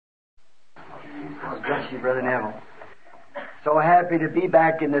you, Brother Neville. So happy to be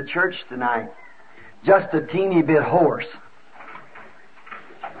back in the church tonight. Just a teeny bit hoarse.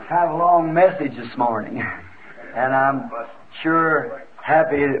 Had a long message this morning, and I'm sure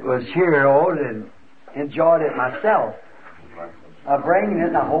happy it was here, and enjoyed it myself. Bringing it,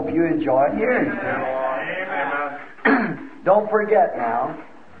 and I hope you enjoyed hearing it. Don't forget now,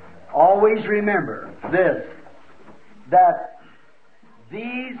 always remember this, that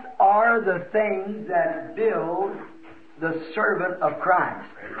these are the things that build the servant of Christ.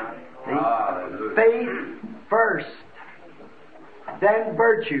 See? Faith first, then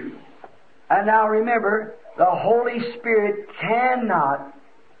virtue. And now remember, the Holy Spirit cannot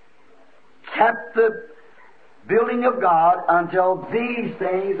keep the building of God until these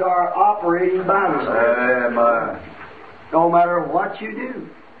things are operating by the Spirit. Amen. No matter what you do.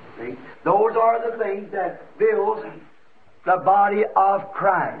 See? Those are the things that build the body of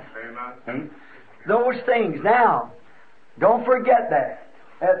Christ. Amen. See? Those things. Now, don't forget that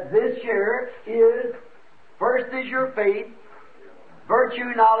this year is, first is your faith,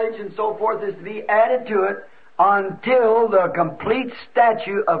 virtue, knowledge, and so forth is to be added to it until the complete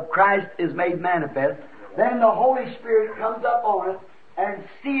statue of Christ is made manifest. Then the Holy Spirit comes up on it and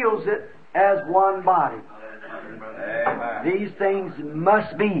seals it as one body. Amen. These things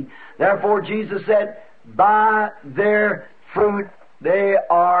must be. Therefore Jesus said, by their fruit they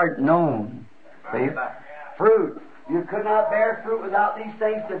are known. See? Fruit. You could not bear fruit without these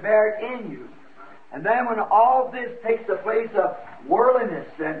things to bear it in you. And then when all this takes the place of worldliness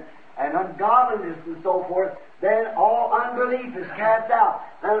and ungodliness and so forth, then all unbelief is cast out.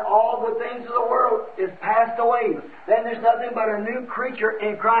 Then all the things of the world is passed away. Then there's nothing but a new creature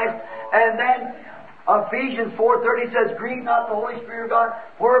in Christ. And then Ephesians 4:30 says, grieve not the Holy Spirit of God,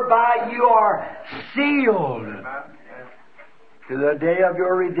 whereby you are sealed to the day of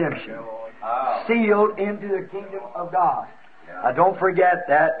your redemption. Sealed into the kingdom of God. Now don't forget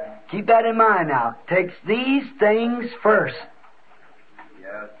that. Keep that in mind now. Takes these things first.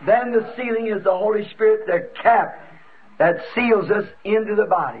 Then the sealing is the Holy Spirit, the cap that seals us into the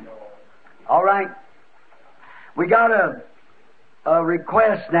body. All right. We got a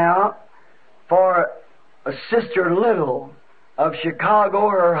request now for a Sister Little of Chicago.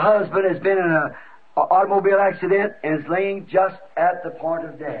 Her husband has been in an automobile accident and is laying just at the point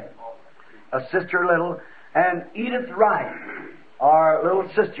of death. A Sister Little. And Edith Wright, our little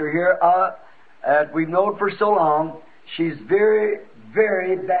sister here, that we've known for so long, she's very,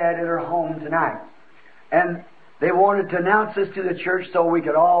 very bad at her home tonight. And they wanted to announce this to the church so we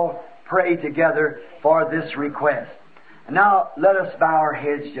could all pray together for this request. And now let us bow our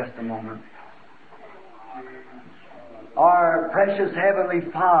heads just a moment. Our precious Heavenly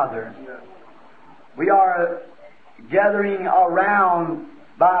Father, we are gathering around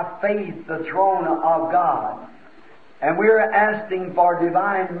by faith the throne of God. And we are asking for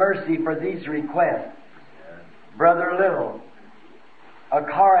divine mercy for these requests. Brother Little, a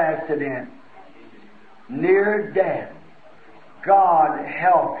car accident, near death. God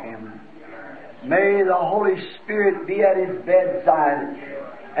help him. May the Holy Spirit be at his bedside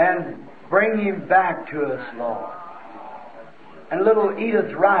and bring him back to us, Lord. And little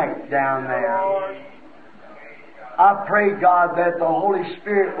Edith Wright down there, I pray, God, that the Holy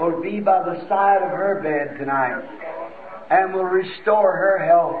Spirit will be by the side of her bed tonight and will restore her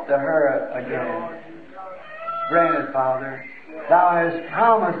health to her again. Grant it, Father. Thou hast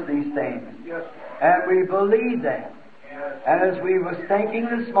promised these things, and we believe that. And as we was thinking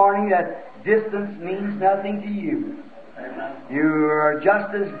this morning that distance means nothing to you. You are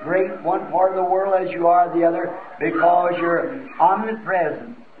just as great one part of the world as you are the other, because you're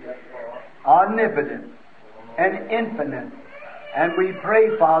omnipresent, omnipotent, and infinite. And we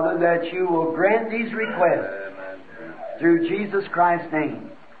pray, Father, that you will grant these requests through Jesus Christ's name.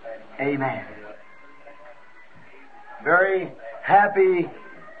 Amen. Very happy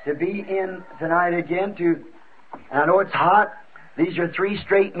to be in tonight again. And I know it's hot. These are 3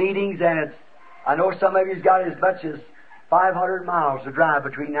 straight meetings, and I know some of you's got as much as 500 miles to drive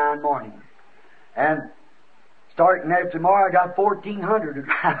between now and morning. And starting after tomorrow, I got 1,400 to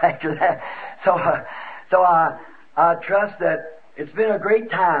drive after that. So I trust that it's been a great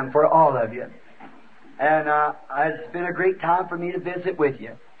time for all of you. And it's been a great time for me to visit with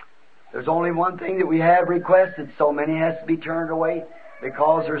you. There's only one thing that we have requested. So many has to be turned away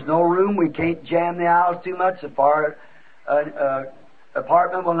because there's no room. We can't jam the aisles too much. The far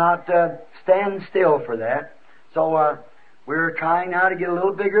apartment will not stand still for that. So we're trying now to get a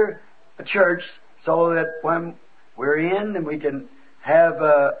little bigger church so that when we're in, then we can have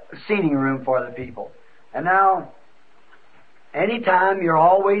a seating room for the people. And now, anytime, you're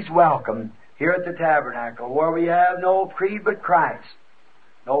always welcome here at the tabernacle, where we have no creed but Christ,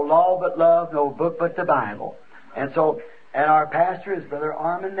 no law but love, no book but the Bible. And our pastor is Brother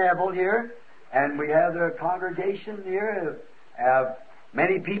Armin Neville here, and we have the congregation here,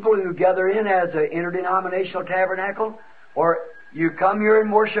 many people who gather in as an interdenominational tabernacle, where you come here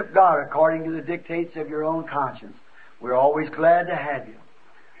and worship God according to the dictates of your own conscience. We're always glad to have you.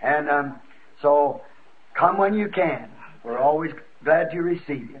 And so come when you can. We're always glad to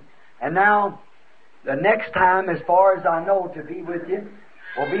receive you. And now, the next time, as far as I know, to be with you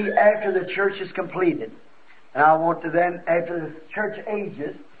will be after the church is completed. And I want to then, after the church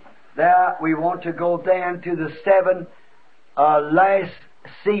ages, that we want to go then to the 7 last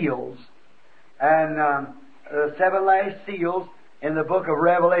seals. And the 7 last seals in the book of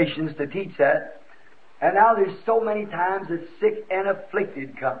Revelations to teach that. And now there's so many times that sick and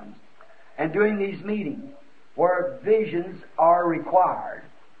afflicted comes. And during these meetings, where visions are required,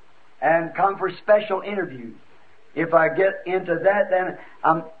 and come for special interviews. If I get into that, then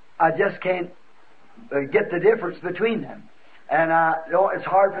I just can't get the difference between them. And it's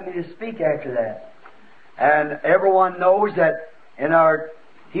hard for me to speak after that. And everyone knows that in our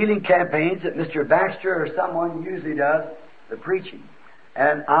healing campaigns that Mr. Baxter or someone usually does the preaching.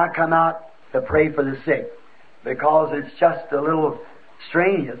 And I come out to pray for the sick, because it's just a little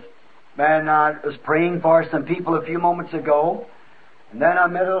strenuous. And I was praying for some people a few moments ago, and then I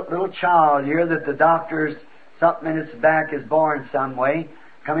met a little child here that the doctor's something in its back is born some way.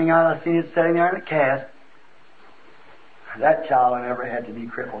 Coming out, I seen it sitting there in a cast. That child never had to be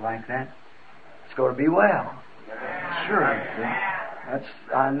crippled like that. It's going to be well. Sure.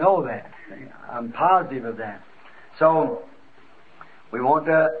 I know that. I'm positive of that. So, we want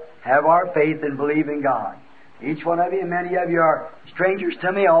to have our faith and believe in God. Each one of you, many of you are strangers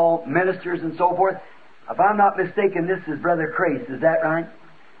to me, all ministers and so forth. If I'm not mistaken, this is Brother Crace. Is that right?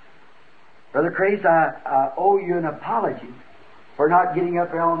 Brother Crace, I owe you an apology for not getting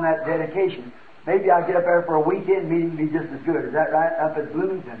up there on that dedication. Maybe I'll get up there for a weekend meeting and be just as good. Is that right? Up at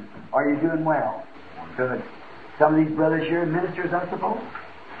Bloomington. Are you doing well? Good. Some of these brothers here are ministers, I suppose?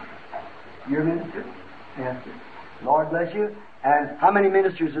 You're a minister? Yes, sir. Lord bless you. And how many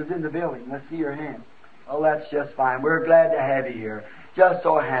ministers is in the building? Let's see your hand. Oh, that's just fine. We're glad to have you here. Just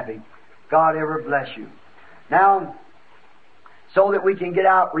so happy. God ever bless you. Now, so that we can get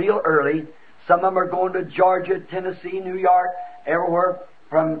out real early, some of them are going to Georgia, Tennessee, New York, everywhere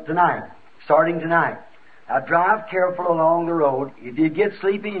from tonight, starting tonight. Now, drive careful along the road. If you get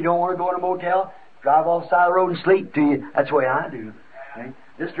sleepy, you don't want to go in a motel, drive off the side of the road and sleep. That's the way I do. Okay?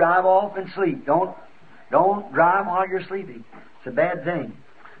 Just drive off and sleep. Don't drive while you're sleeping. It's a bad thing.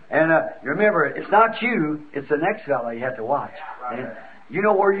 And remember, it's not you, it's the next fellow you have to watch. And you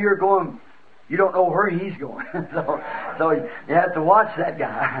know where you're going, you don't know where he's going. so you have to watch that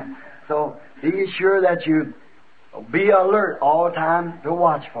guy. So be sure that you be alert all the time to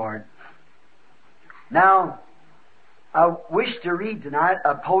watch for it. Now, I wish to read tonight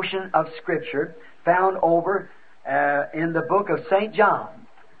a portion of Scripture found over in the book of St. John.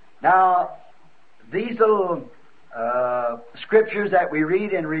 Now, these little Scriptures that we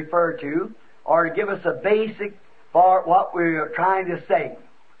read and refer to are to give us a basic for what we're trying to say.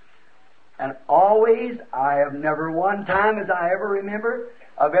 And always, I have never one time, as I ever remember,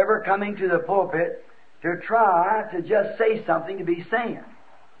 of ever coming to the pulpit to try to just say something to be saying.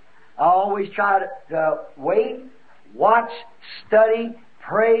 I always try to wait, watch, study,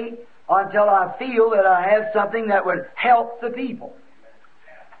 pray until I feel that I have something that would help the people.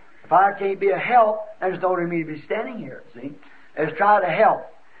 If I can't be a help, there's no reason to be standing here, see? Let's try to help.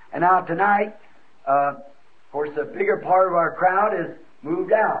 And now tonight, of course, the bigger part of our crowd is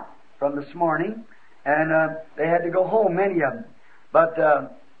moved out from this morning, and they had to go home, many of them. But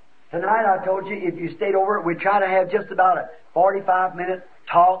tonight, I told you, if you stayed over, we try to have just about a 45-minute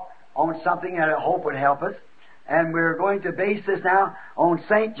talk on something that I hope would help us. And we're going to base this now on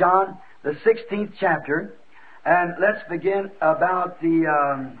St. John, the 16th chapter. And let's begin about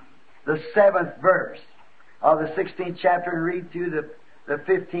the 7th verse of the 16th chapter and read through the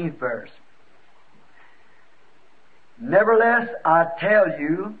 15th verse. Nevertheless, I tell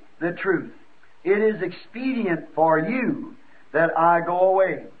you the truth. It is expedient for you that I go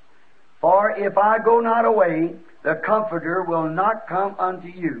away. For if I go not away, the Comforter will not come unto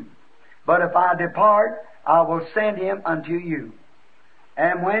you. But if I depart, I will send him unto you.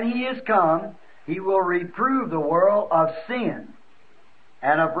 And when he is come, he will reprove the world of sin,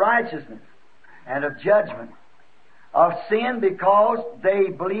 and of righteousness, and of judgment. Of sin, because they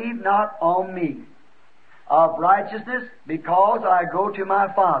believe not on me. Of righteousness, because I go to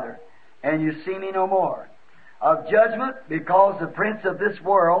my Father, and you see me no more. Of judgment, because the prince of this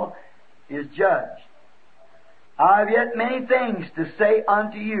world is judged. I have yet many things to say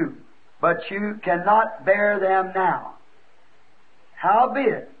unto you, but you cannot bear them now.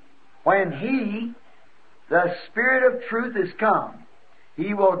 Howbeit, when He, the Spirit of truth, is come,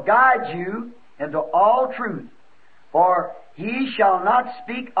 He will guide you into all truth. For He shall not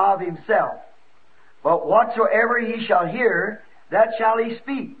speak of Himself, but whatsoever He shall hear, that shall He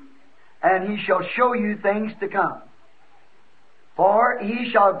speak, and He shall show you things to come. For He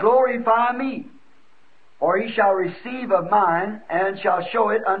shall glorify Me, for He shall receive of mine, and shall show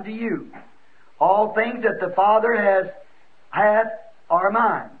it unto you. All things that the Father hath are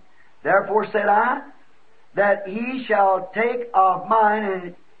mine. Therefore said I, that He shall take of mine,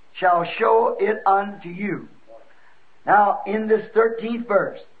 and shall show it unto you. Now, in this 13th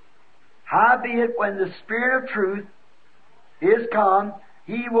verse, howbeit when the Spirit of truth is come,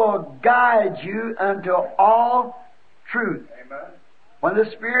 He will guide you unto all truth. Amen. When the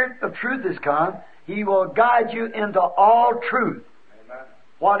Spirit of truth is come, He will guide you into all truth. Amen.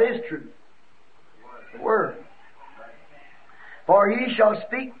 What is truth? The Word. For He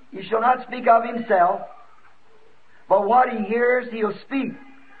shall not speak of Himself, but what He hears, He'll speak.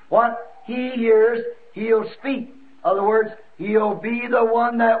 What He hears, He'll speak. In other words, He'll be the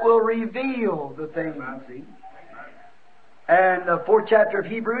one that will reveal the things you see. And the 4th chapter of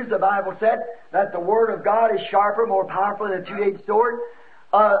Hebrews, the Bible said that the Word of God is sharper, more powerful than a two-edged sword,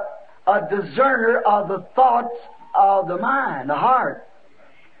 a discerner of the thoughts of the mind, the heart.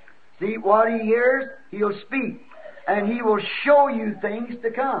 See, what He hears, He'll speak. And He will show you things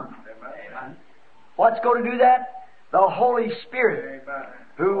to come. Amen. What's going to do that? The Holy Spirit,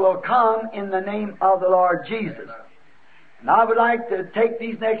 who will come in the name of the Lord Jesus. Amen. And I would like to take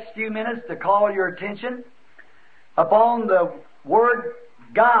these next few minutes to call your attention upon the word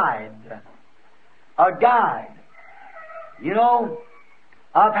guide. A guide. You know,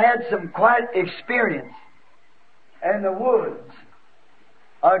 I've had some quite experience in the woods.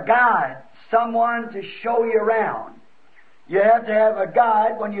 A guide, someone to show you around. You have to have a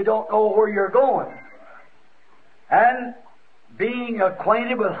guide when you don't know where you're going. And being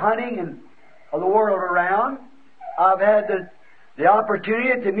acquainted with hunting and the world around, I've had the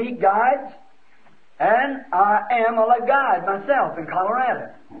opportunity to meet guides, and I am a guide myself in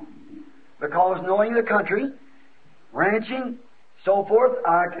Colorado. Because knowing the country, ranching, so forth,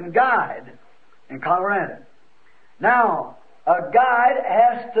 I can guide in Colorado. Now, a guide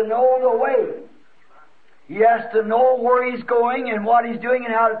has to know the way. He has to know where he's going and what he's doing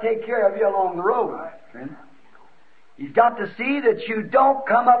and how to take care of you along the road. He's got to see that you don't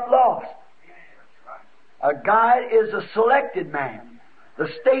come up lost. A guide is a selected man. The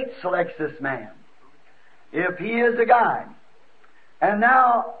state selects this man, if he is a guide. And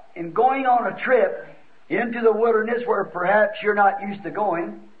now, in going on a trip into the wilderness where perhaps you're not used to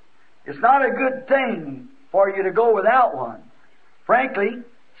going, it's not a good thing for you to go without one. Frankly,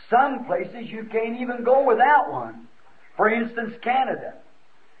 some places you can't even go without one. For instance, Canada.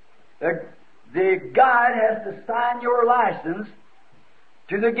 The guide has to sign your license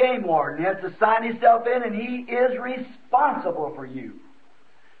to the game warden. He has to sign himself in, and he is responsible for you.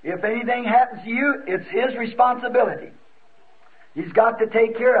 If anything happens to you, it's his responsibility. He's got to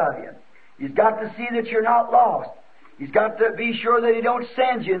take care of you. He's got to see that you're not lost. He's got to be sure that he don't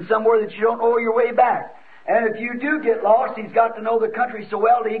send you in somewhere that you don't know your way back. And if you do get lost, he's got to know the country so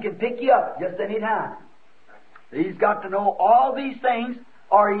well that he can pick you up just any time. He's got to know all these things,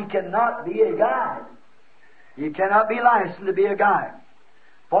 or he cannot be a guide. He cannot be licensed to be a guide.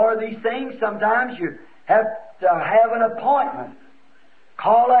 For these things, sometimes you have to have an appointment.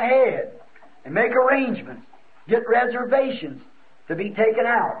 Call ahead and make arrangements. Get reservations to be taken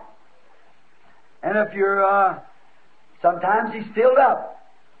out. And if you're, sometimes he's filled up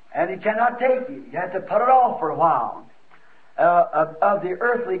and he cannot take you. You have to put it off for a while of the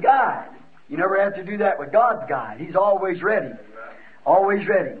earthly guide. You never have to do that with God's guide. He's always ready. Always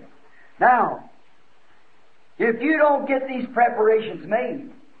ready. Now, if you don't get these preparations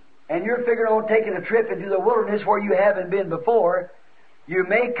made, and you're figuring on taking a trip into the wilderness where you haven't been before, you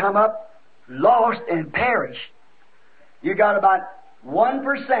may come up lost and perish. You got about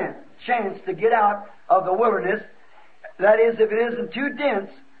 1% chance to get out of the wilderness. That is, if it isn't too dense,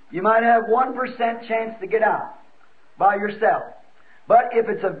 you might have 1% chance to get out by yourself. But if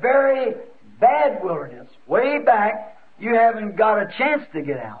it's a very bad wilderness, way back, you haven't got a chance to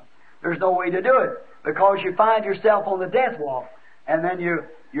get out. There's no way to do it, because you find yourself on the death walk, and then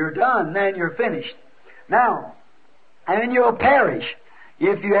you're done, then you're finished. Now, and you'll perish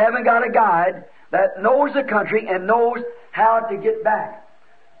if you haven't got a guide that knows the country and knows how to get back.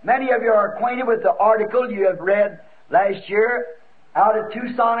 Many of you are acquainted with the article you have read last year out at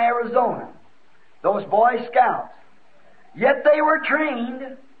Tucson, Arizona. Those Boy Scouts. Yet they were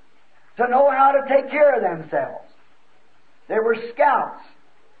trained to know how to take care of themselves. They were scouts.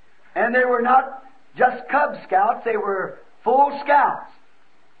 And they were not just Cub Scouts, they were full scouts.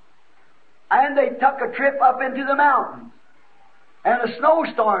 And they took a trip up into the mountains. And a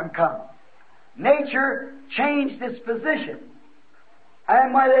snowstorm come. Nature changed its position.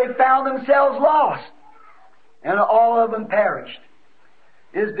 And when they found themselves lost, and all of them perished,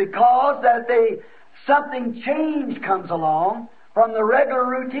 is because that something change comes along from the regular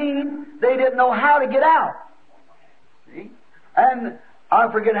routine. They didn't know how to get out. See? And I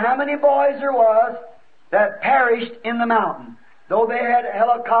forget how many boys there was that perished in the mountain. Though they had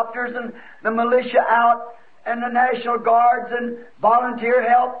helicopters and the militia out and the National Guards and volunteer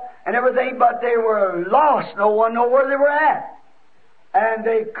help and everything, but they were lost. No one knew where they were at. And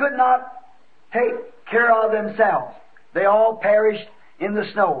they could not take care of themselves. They all perished in the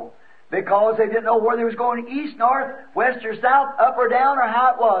snow because they didn't know where they was going, east, north, west, or south, up or down, or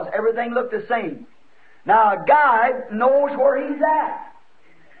how it was. Everything looked the same. Now, a guide knows where he's at,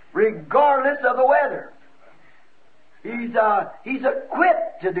 regardless of the weather. He's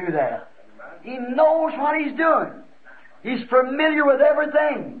equipped to do that. He knows what he's doing. He's familiar with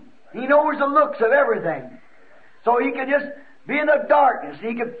everything. He knows the looks of everything. So he can just be in the darkness.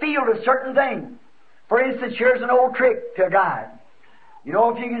 He can feel a certain thing. For instance, here's an old trick to a guide. You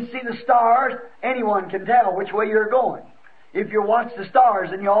know, if you can see the stars, anyone can tell which way you're going. If you watch the stars,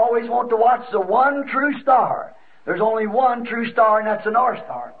 and you always want to watch the one true star. There's only one true star, and that's the North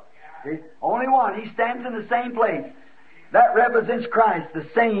Star. See? Only one. He stands in the same place. That represents Christ, the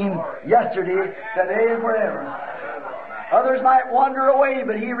same yesterday, today, and forever. Others might wander away,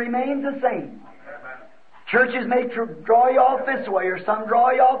 but He remains the same. Churches may draw you off this way, or some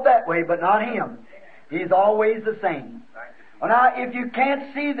draw you off that way, but not Him. He's always the same. Well, now, if you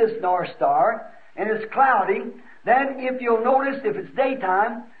can't see this North Star, and it's cloudy, then if you'll notice, if it's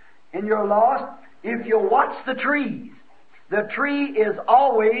daytime, and you're lost, if you'll watch the trees, the tree is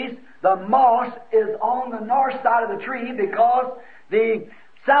always, the moss is on the north side of the tree because the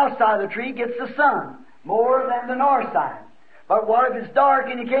south side of the tree gets the sun more than the north side. But what if it's dark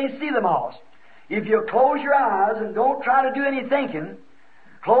and you can't see the moss? If you close your eyes and don't try to do any thinking,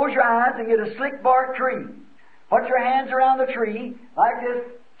 close your eyes and get a slick bark tree. Put your hands around the tree like this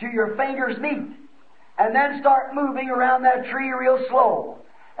to your fingers meet. And then start moving around that tree real slow.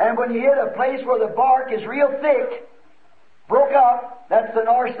 And when you hit a place where the bark is real thick, broke up, that's the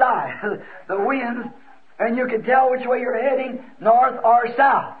north side. The winds, and you can tell which way you're heading, north or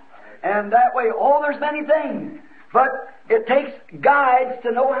south. And that way, there's many things. But it takes guides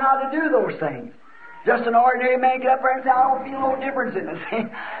to know how to do those things. Just an ordinary man get up there and say, I don't feel no difference in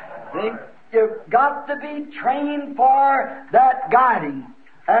it. See? You've got to be trained for that guiding.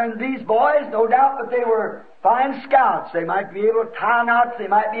 And these boys, no doubt that they were fine scouts. They might be able to tie knots. They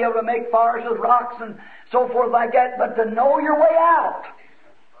might be able to make fires with rocks and so forth like that. But to know your way out,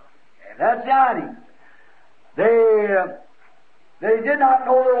 that's guiding. They did not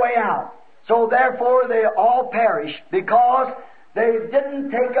know their way out. So therefore they all perished because they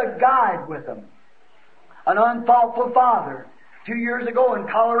didn't take a guide with them. An unthoughtful father, 2 years ago in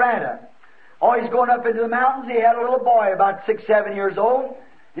Colorado. He's going up into the mountains. He had a little boy about 6, 7 years old.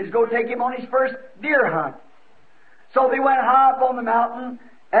 He's going to take him on his first deer hunt. So they went high up on the mountain,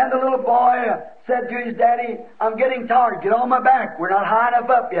 and the little boy said to his daddy, I'm getting tired. Get on my back. We're not high enough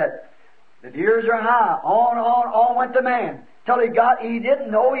up yet. The deers are high. On went the man. Till he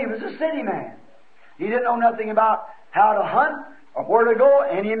didn't know he was a city man. He didn't know nothing about how to hunt or where to go.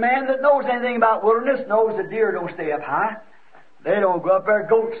 Any man that knows anything about wilderness knows that deer don't stay up high. They don't go up there.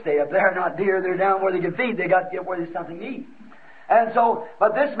 Goats stay up there, not deer. They're down where they can feed. They got to get where there's something to eat. And so,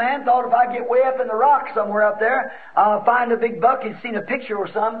 but this man thought if I get way up in the rock somewhere up there, I'll find a big buck. He'd seen a picture or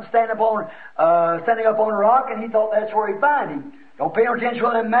something standing up on a rock, and he thought that's where he'd find him. Don't pay no attention to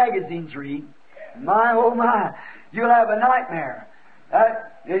what them magazines read. My, oh my, you'll have a nightmare.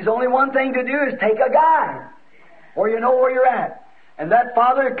 There's only one thing to do is take a guide, or you know where you're at. And that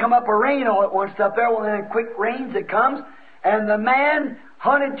father had come up a rain all at once up there. Well, then quick rains it comes, and the man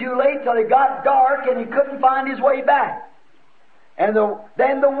hunted too late till it got dark, and he couldn't find his way back. And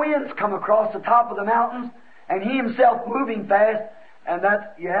then the winds come across the top of the mountains, and he himself moving fast, and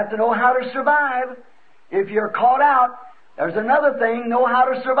that you have to know how to survive. If you're caught out, there's another thing, know how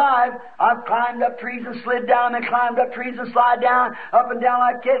to survive. I've climbed up trees and slid down, and climbed up trees and slid down, up and down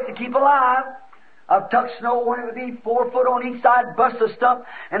like this to keep alive. I've tucked snow when it would be 4 foot on each side, bust a stump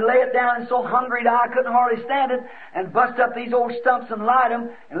and lay it down, and so hungry that I couldn't hardly stand it, and bust up these old stumps and light them,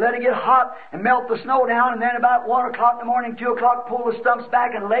 and let it get hot, and melt the snow down, and then about 1 o'clock in the morning, 2 o'clock, pull the stumps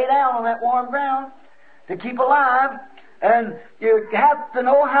back and lay down on that warm ground to keep alive. And you have to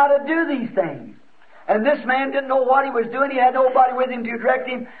know how to do these things. And this man didn't know what he was doing. He had nobody with him to direct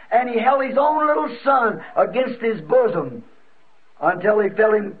him, and he held his own little son against his bosom until he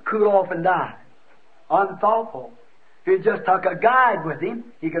felt him cool off and die. Unthoughtful. If he just took a guide with him,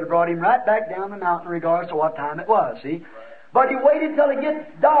 he could have brought him right back down the mountain regardless of what time it was, see? But he waited till it gets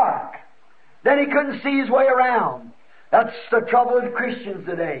dark. Then he couldn't see his way around. That's the trouble with Christians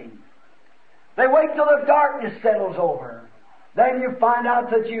today. They wait till the darkness settles over. Then you find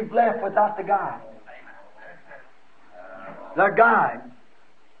out that you've left without the guide. The guide.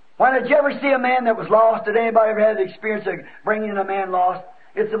 Why, did you ever see a man that was lost? Did anybody ever have the experience of bringing a man lost?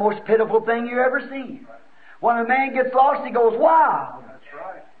 It's the most pitiful thing you ever seen. When a man gets lost, he goes wild. That's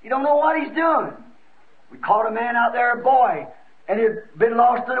right. You don't know what he's doing. We caught a man out there, a boy, and he'd been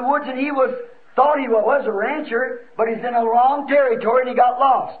lost in the woods, and he thought he was a rancher, but he's in the wrong territory, and he got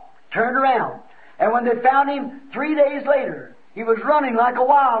lost. Turned around. And when they found him 3 days later, he was running like a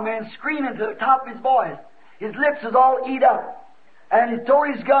wild man, screaming to the top of his voice. His lips was all eat up. And he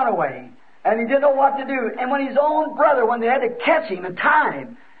threw his gun away. And he didn't know what to do. And when his own brother, when they had to catch him and tie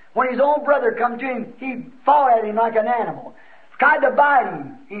him, when his own brother come to him, he fought at him like an animal. Tried to bite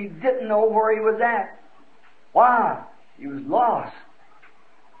him. He didn't know where he was at. Why? He was lost.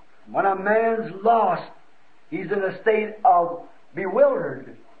 When a man's lost, he's in a state of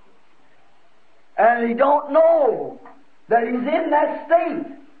bewildered. And he don't know that he's in that state,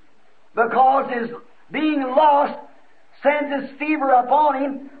 because his being lost sends his fever upon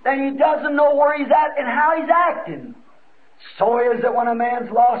him, and he doesn't know where he's at and how he's acting. So is it when a man's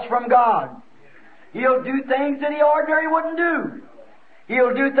lost from God. He'll do things that he ordinarily wouldn't do.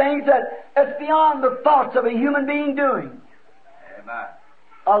 He'll do things that's beyond the thoughts of a human being doing. Amen.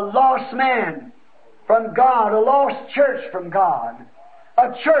 A lost man from God, a lost church from God,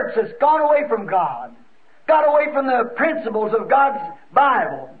 a church that's gone away from God, got away from the principles of God's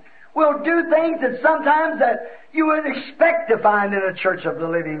Bible, will do things that sometimes that you wouldn't expect to find in a church of the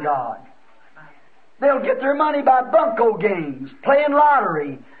living God. They'll get their money by bunco games, playing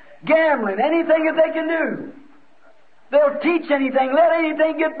lottery, gambling, anything that they can do. They'll teach anything, let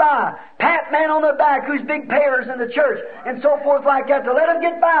anything get by. Pat man on the back who's big payers in the church, and so forth like that, to let them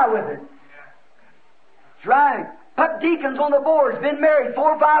get by with it. That's right. Put deacons on the boards, been married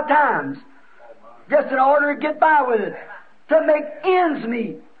 4 or 5 times, just in order to get by with it, to make ends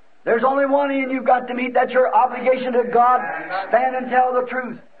meet. There's only one end you've got to meet. That's your obligation to God. Stand and tell the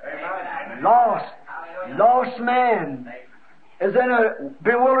truth. Lost man is in a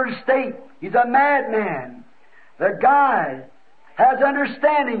bewildered state. He's a madman. The guide has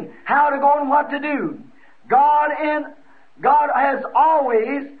understanding how to go and what to do. God has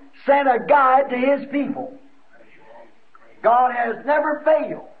always sent a guide to His people. God has never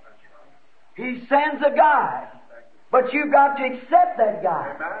failed. He sends a guide. But you've got to accept that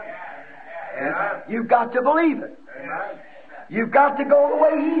guide. You've got to believe it. You've got to go the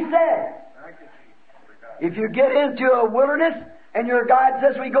way He says. If you get into a wilderness and your guide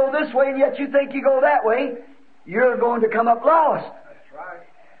says we go this way and yet you think you go that way, you're going to come up lost.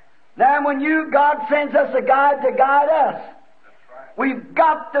 Now when God sends us a guide to guide us, we've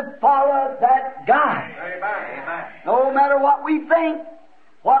got to follow that guide. No matter what we think,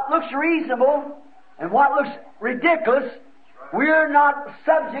 what looks reasonable and what looks ridiculous, we're not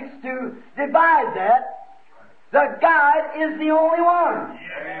subjects to divide that. The guide is the only one.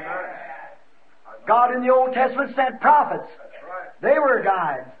 God in the Old Testament sent prophets. They were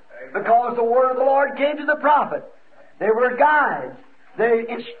guides because the word of the Lord came to the prophet. They were guides. They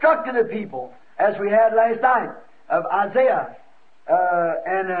instructed the people, as we had last night of Isaiah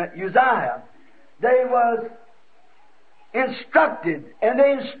and Uzziah. They was instructed, and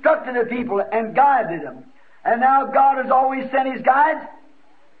they instructed the people and guided them. And now God has always sent His guides.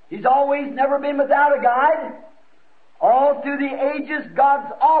 He's always never been without a guide. All through the ages,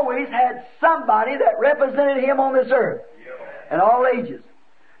 God's always had somebody that represented Him on this earth. In all ages.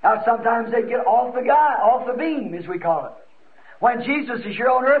 Now sometimes they get off the beam, as we call it. When Jesus is here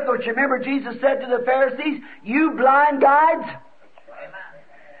on earth, don't you remember Jesus said to the Pharisees, "You blind guides."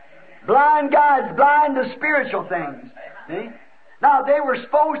 Blind guides, blind to spiritual things. See? Now they were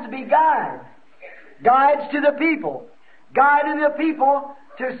supposed to be guides. Guides to the people. Guiding the people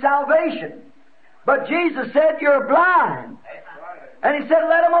to salvation. But Jesus said, "You're blind." And He said,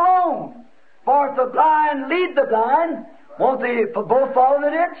 "Let them alone. For if the blind lead the blind, won't they both fall in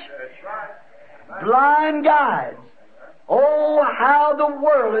the ditch?" Blind guides. Oh, how the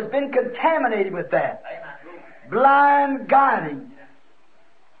world has been contaminated with that. Blind guiding.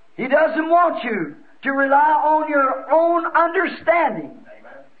 He doesn't want you to rely on your own understanding.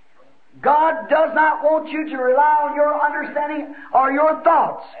 God does not want you to rely on your understanding or your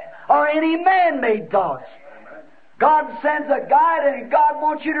thoughts or any man-made thoughts. God sends a guide, and God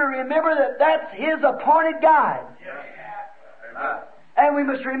wants you to remember that that's His appointed guide. And we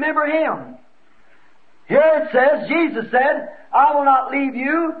must remember Him. Here it says, Jesus said, I will not leave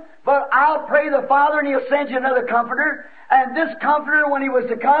you, but I'll pray the Father, and He'll send you another Comforter. And this Comforter, when He was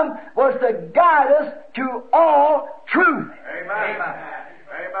to come, was to guide us to all truth. Amen.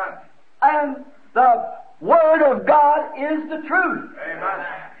 Amen. And the Word of God is the truth. Amen.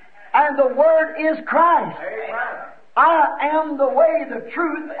 And the Word is Christ. Amen. I am the way, the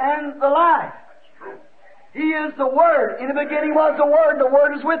truth, and the life. He is the Word. In the beginning was the Word. The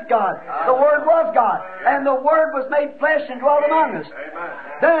Word is with God. The Word was God. And the Word was made flesh and dwelt among us.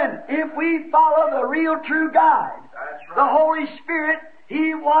 Then, if we follow the real true guide, the Holy Spirit,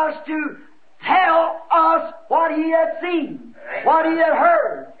 He was to tell us what He had seen, what He had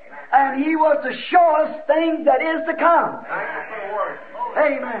heard. And He was to show us things that is to come.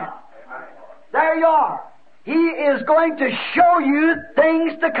 Amen. There you are. He is going to show you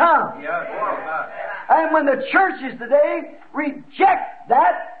things to come. And when the churches today reject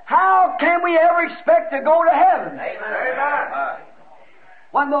that, how can we ever expect to go to heaven?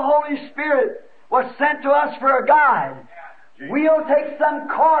 When the Holy Spirit was sent to us for a guide, we'll take some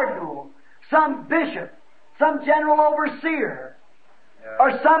cardinal, some bishop, some general overseer,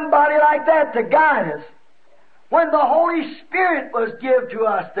 or somebody like that to guide us, when the Holy Spirit was given to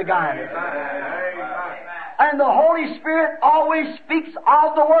us to guide us. And the Holy Spirit always speaks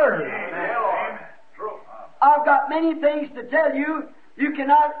of the Word. I've got many things to tell you. You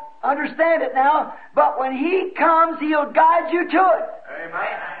cannot understand it now, but when He comes, He'll guide you to it.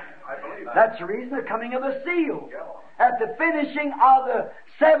 That's the reason the coming of the seal. At the finishing of the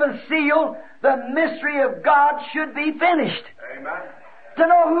seventh seal, the mystery of God should be finished. To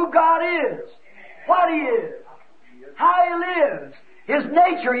know who God is, what He is, how He lives, His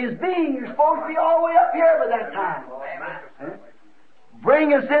nature, His being. You're supposed to be all the way up here by that time.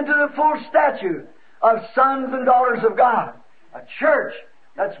 Bring us into the full stature of sons and daughters of God. A church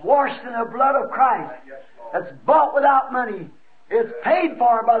that's washed in the blood of Christ, that's bought without money. It's paid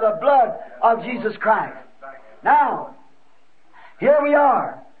for by the blood of Jesus Christ. Now, here we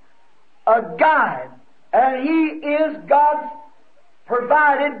are, a guide, and He is God's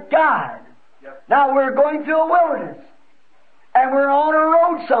provided guide. Now we're going through a wilderness, and we're on a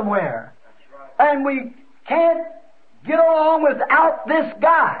road somewhere, and we can't get along without this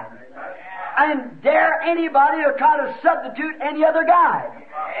guide. And dare anybody to try to substitute any other guide.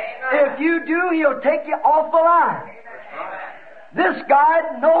 If you do, he'll take you off the line. This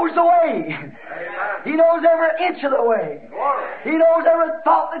guide knows the way. He knows every inch of the way. He knows every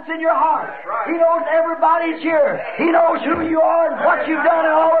thought that's in your heart. He knows everybody's here. He knows who you are and what you've done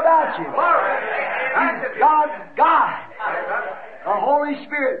and all about you. He's God's guide, the Holy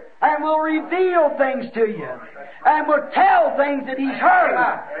Spirit, and will reveal things to you, and will tell things that He's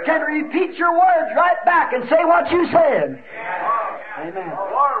heard. Can repeat your words right back and say what you said. Amen.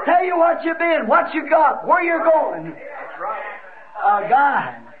 Tell you what you've been, what you got, where you're going. A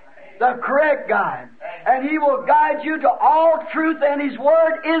guide, the correct guide. And He will guide you to all truth, and His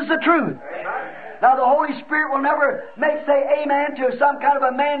Word is the truth. Now the Holy Spirit will never say amen to some kind of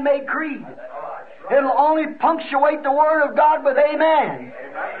a man-made creed. It'll only punctuate the Word of God with amen.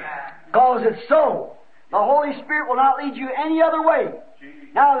 Because it's so. The Holy Spirit will not lead you any other way.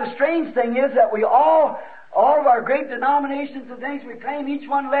 Now the strange thing is that we all of our great denominations and things, we claim each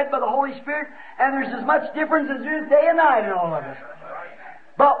one led by the Holy Spirit, and there's as much difference as there is day and night in all of us.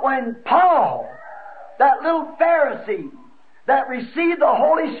 But when Paul, that little Pharisee that received the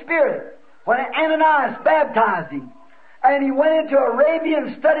Holy Spirit, when Ananias baptized him, and he went into Arabia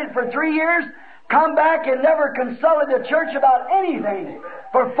and studied for 3 years, come back and never consulted the church about anything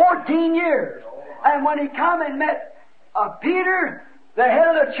for 14 years. And when he come and met Peter, the head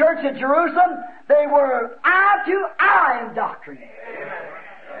of the church at Jerusalem, they were eye to eye in doctrine.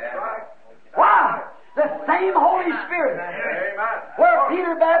 Wow! The same Holy Spirit. Where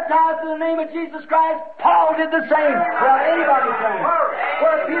Peter baptized in the name of Jesus Christ, Paul did the same without anybody saying.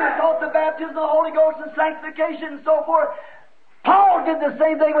 Where Peter taught the baptism of the Holy Ghost and sanctification and so forth, Paul did the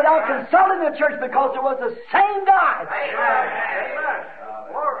same thing without consulting the church, because it was the same God.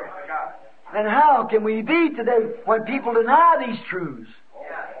 And how can we be today when people deny these truths?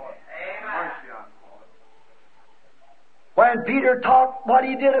 When And Peter taught what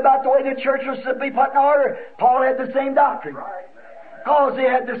he did about the way the church was to be put in order. Paul had the same doctrine. Because they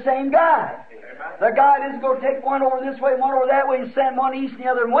had the same guide. The guide isn't going to take one over this way, one over that way, and send one east and the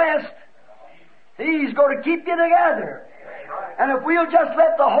other west. He's going to keep you together. And if we'll just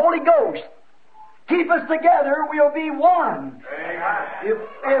let the Holy Ghost keep us together, we'll be one.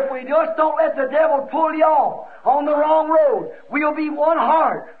 If we just don't let the devil pull you off on the wrong road, we'll be one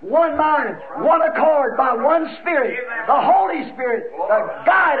heart, one mind, one accord by one Spirit. The Holy Spirit, the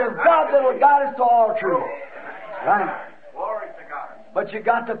guide of God that will guide us to all truth. Right? But you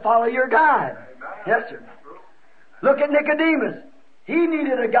got to follow your guide. Yes, sir. Look at Nicodemus. He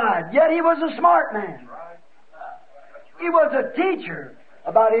needed a guide, yet he was a smart man. He was a teacher,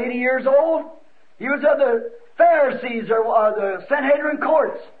 about 80 years old. He was of the Pharisees or the Sanhedrin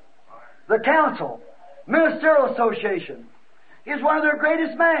courts, the council, ministerial association. He was one of their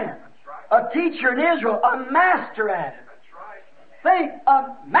greatest men. A teacher in Israel, a master at it. Think,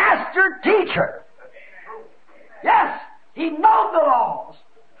 a master teacher. Yes, he knew the laws.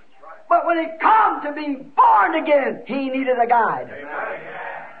 But when it come to being born again, he needed a guide.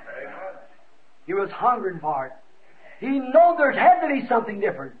 He was hungering for it. He knew there had to be something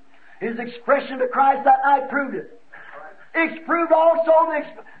different. His expression to Christ that night proved it. It proved also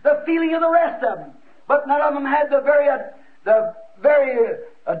the feeling of the rest of them. But none of them had the very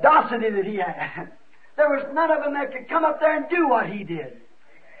audacity that he had. There was none of them that could come up there and do what he did.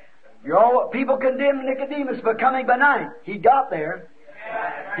 People condemned Nicodemus for coming by night. He got there.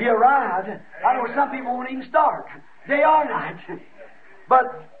 He arrived. I know some people won't even start. Day or night.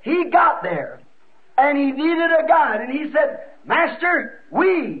 But he got there. And he needed a guide. And he said, Master,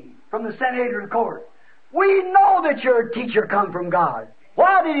 we, from the Sanhedrin court, we know that your teacher come from God.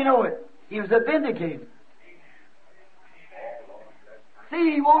 Why did he know it? He was a vindicator.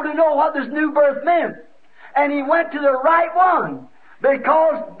 See, he wanted to know what this new birth meant. And he went to the right one.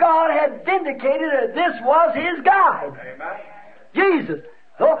 Because God had vindicated that this was his guide. Amen. Jesus.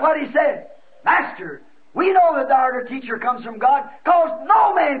 Look what he said. Master, we know that our teacher comes from God, because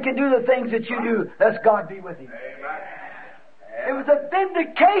no man can do the things that you do unless God be with him. Amen. It was a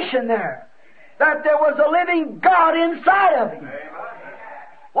vindication there that there was a living God inside of him. Amen.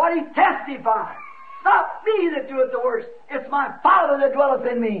 What he testified. Not me that doeth the works. It's my Father that dwelleth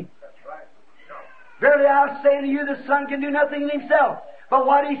in me. Verily I say to you, the Son can do nothing in himself, but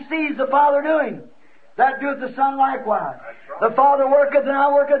what he sees the Father doing, that doeth the Son likewise. The Father worketh, and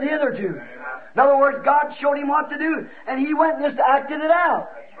I worketh hitherto. In other words, God showed him what to do, and he went and just acted it out.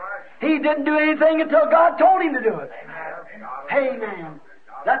 He didn't do anything until God told him to do it. Amen.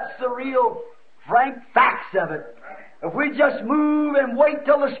 That's the real frank facts of it. If we just move and wait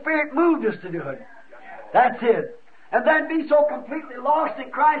till the Spirit moved us to do it, that's it. And then be so completely lost in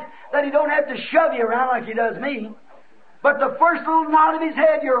Christ that he don't have to shove you around like he does me. But the first little nod of his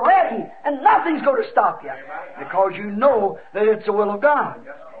head, you're ready, and nothing's going to stop you. Because you know that it's the will of God.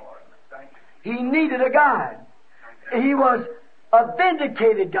 He needed a guide. He was a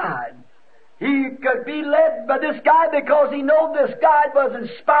vindicated guide. He could be led by this guide because he knew this guide was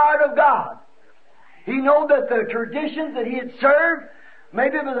inspired of God. He knew that the traditions that he had served,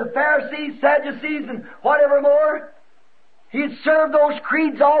 maybe with the Pharisees, Sadducees, and whatever more, he had served those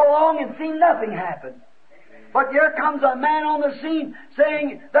creeds all along and seen nothing happen. But here comes a man on the scene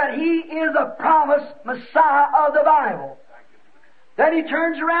saying that he is a promised Messiah of the Bible. Then he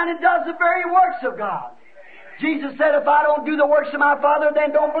turns around and does the very works of God. Jesus said, if I don't do the works of my Father,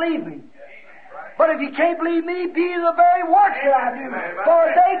 then don't believe me. But if you can't believe me, be the very works that I do, for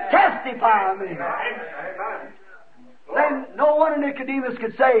they testify of me. Then no wonder Nicodemus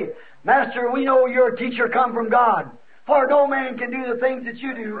could say, Master, we know your teacher come from God, for no man can do the things that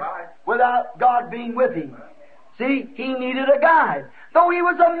you do without God being with him. See, he needed a guide. Though he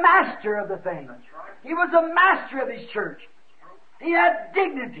was a master of the thing. He was a master of his church. He had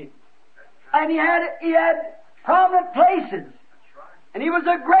dignity. And he had prominent places. And he was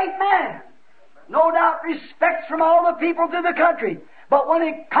a great man. No doubt respect from all the people through the country. But when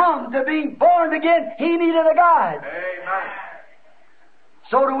it comes to being born again, he needed a guide. Amen.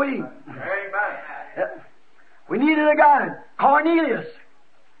 So do we. Amen. We needed a guide. Cornelius.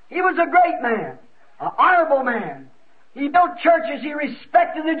 He was a great man. An honorable man. He built churches. He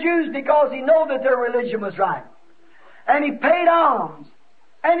respected the Jews because he knew that their religion was right. And he paid alms.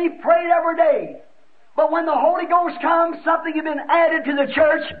 And he prayed every day. But when the Holy Ghost comes, something had been added to the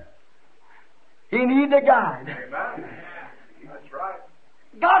church. He needed a guide. Amen. That's right.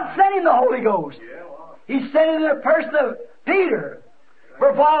 God sent him the Holy Ghost. He sent it in the person of Peter.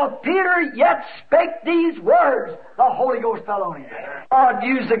 For while Peter yet spake these words, the Holy Ghost fell on him. God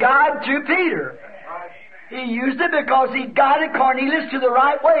used the guide through Peter. He used it because He guided Cornelius to the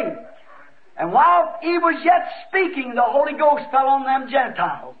right way. And while he was yet speaking, the Holy Ghost fell on them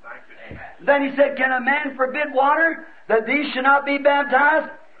Gentiles. Then he said, can a man forbid water that these should not be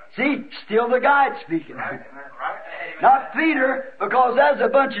baptized? See, still the guide speaking. Not Peter, because that's a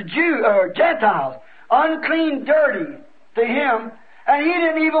bunch of Gentiles, unclean, dirty to him, and he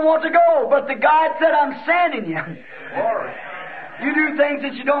didn't even want to go. But the guide said, I'm sending you. You do things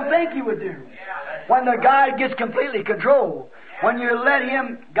that you don't think you would do. When the guide gets completely controlled, when you let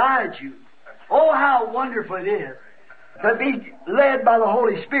Him guide you. Oh, how wonderful it is to be led by the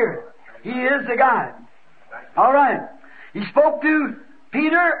Holy Spirit. He is the guide. All right. He spoke to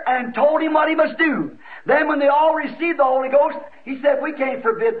Peter and told him what he must do. Then when they all received the Holy Ghost, he said, we can't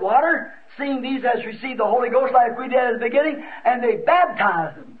forbid water, seeing these has received the Holy Ghost like we did at the beginning, and they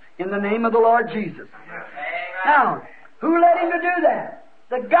baptized them in the name of the Lord Jesus. Now, who led him to do that?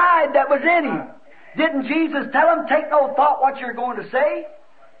 The guide that was in him. Didn't Jesus tell him, take no thought what you're going to say?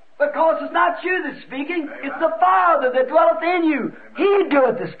 Because it's not you that's speaking, it's the Father that dwelleth in you. He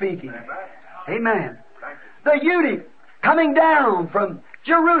doeth the speaking. Amen. The eunuch coming down from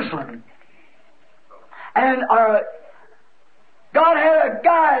Jerusalem. And God had a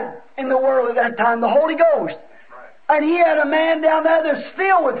guide in the world at that time, the Holy Ghost. And He had a man down there that's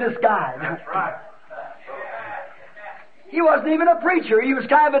filled with this guide. That's right. He wasn't even a preacher. He was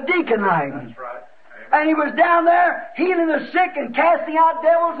kind of a deacon like. That's right. And he was down there healing the sick and casting out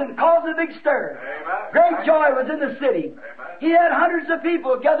devils and causing a big stir. Amen. Great joy was in the city. Amen. He had hundreds of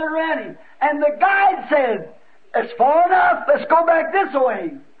people gathered around him. And the guide said, it's far enough. Let's go back this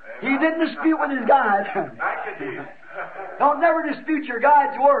way. He didn't dispute with his guide. Thank you, Jesus. Don't never dispute your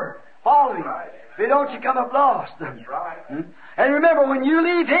guide's word. Follow him. If you don't, you come up lost. That's right. And remember, when you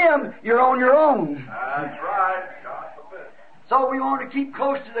leave Him, you're on your own. That's right. God forbid. So we want to keep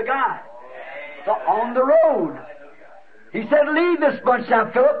close to the guide. So on the road, He said, leave this bunch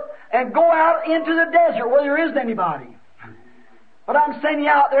now, Philip, and go out into the desert where there isn't anybody. But I'm sending you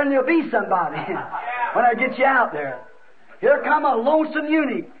out there and there'll be somebody when I get you out there. Here come a lonesome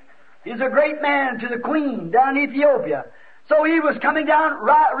eunuch. He's a great man to the queen down in Ethiopia. So he was coming down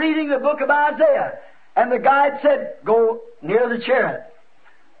reading the book of Isaiah. And the guide said, go near the chariot.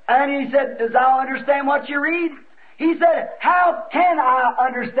 And he said, does thou understand what you read? He said, how can I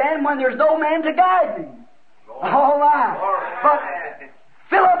understand when there's no man to guide me? All right. But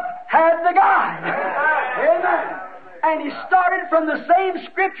Philip had the guide. Amen. And he started from the same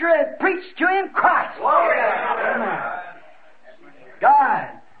scripture and preached to him Christ. Amen.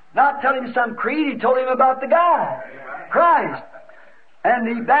 Guide. Not telling him some creed, he told him about the guide. Christ. And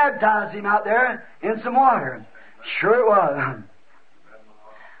he baptized him out there in some water. Sure it was.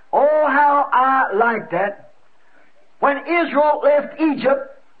 Oh, how I like that. When Israel left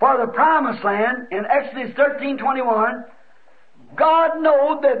Egypt for the Promised Land in Exodus 13:21, God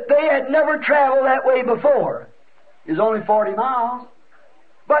knew that they had never traveled that way before. It was only 40 miles.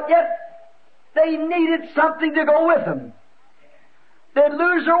 But yet, they needed something to go with them. They'd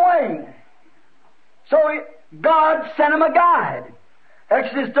lose their way. So God sent them a guide.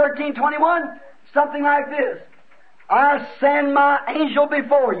 Exodus 13:21, something like this. I send my angel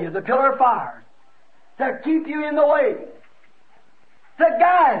before you, the pillar of fire, to keep you in the way, to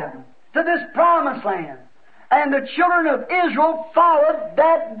guide them to this Promised Land. And the children of Israel followed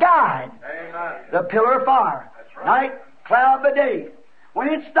that guide. Amen. The pillar of fire. That's right. Night, cloud by day. When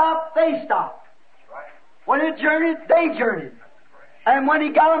it stopped, they stopped. That's right. When it journeyed, they journeyed. And when He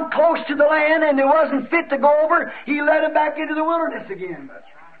got them close to the land and it wasn't fit to go over, He led them back into the wilderness again. That's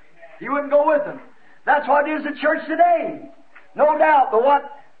right. He wouldn't go with them. That's what is the church today. No doubt. But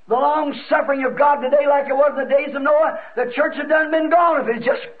what the long suffering of God today, like it was in the days of Noah, the church had done been gone if it's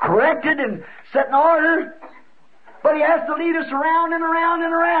just corrected and set in order. But He has to lead us around and around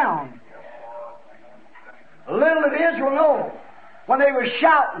and around. Little did Israel know when they were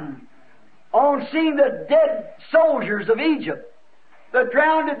shouting on seeing the dead soldiers of Egypt, the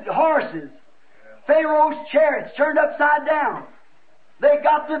drowned horses, Pharaoh's chariots turned upside down. They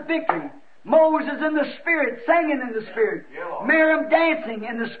got the victory. Moses in the Spirit, singing in the Spirit. Miriam dancing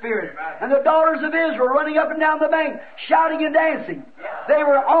in the Spirit. And the daughters of Israel running up and down the bank, shouting and dancing. They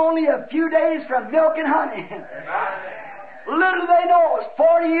were only a few days from milk and honey. Little they know it was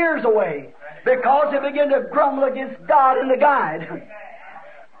 40 years away, because they began to grumble against God and the guide.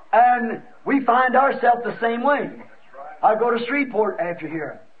 And we find ourselves the same way. I go to Shreveport after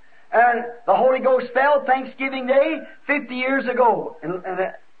here. And the Holy Ghost fell Thanksgiving Day 50 years ago in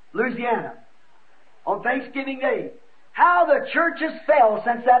Louisiana. On Thanksgiving Day. How the churches fell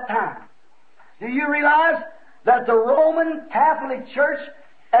since that time. Do you realize that the Roman Catholic Church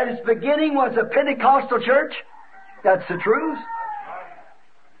at its beginning was a Pentecostal church. That's the truth.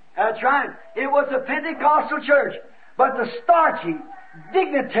 That's right. It was a Pentecostal church. But the starchy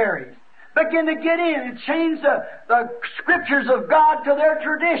dignitaries begin to get in and change the Scriptures of God to their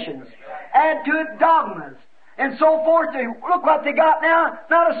traditions, add to it dogmas, and so forth. Look what they got now.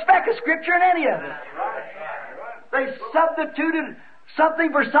 Not a speck of Scripture in any of it. They substituted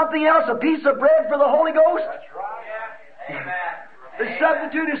something for something else, a piece of bread for the Holy Ghost. They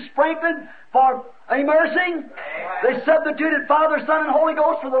substituted sprinkling for immersing. They substituted Father, Son, and Holy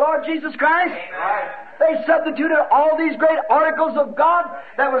Ghost for the Lord Jesus Christ. They substituted all these great articles of God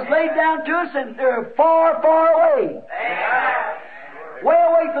that was laid down to us, and they're far, far away. Way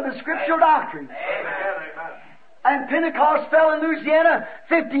away from the scriptural doctrine. And Pentecost fell in Louisiana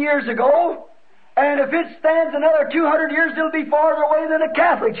 50 years ago, and if it stands another 200 years, it'll be farther away than the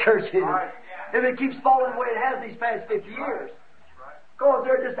Catholic Church is. If it keeps falling the way it has these past 50 years. Because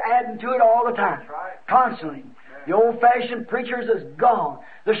they're just adding to it all the time. Constantly. The old-fashioned preachers is gone.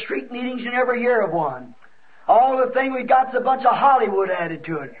 The street meetings, you never hear of one. All the thing we got's a bunch of Hollywood added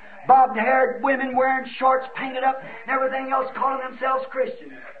to it. Bobbed-haired women wearing shorts painted up and everything else calling themselves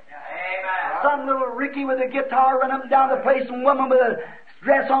Christians. Some little Ricky with a guitar running up and down the place, and woman with a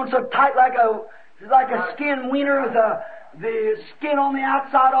dress on so tight like a skin wiener with the skin on the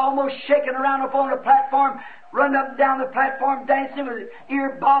outside almost shaking around up on the platform, running up and down the platform dancing with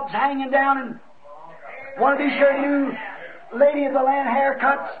ear bobs hanging down, and one of these here new lady of the land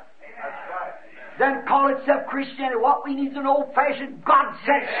haircuts. Then call itself Christianity. What we need is an old-fashioned,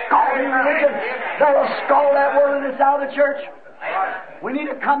 God-sent scalding religion that'll scald that worldliness out of the church. We need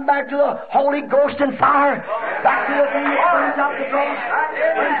to come back to the Holy Ghost and fire, back to the thing that burns out the ghost.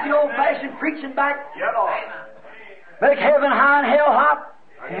 Where's the old-fashioned preaching back? Make heaven high and hell hot.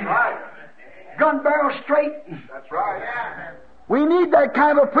 Gun barrel straight. That's right. We need that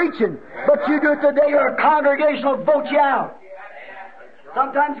kind of preaching. But you do it today, or a congregation will vote you out.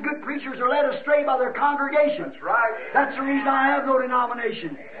 Sometimes good preachers are led astray by their congregations. That's right. That's the reason I have no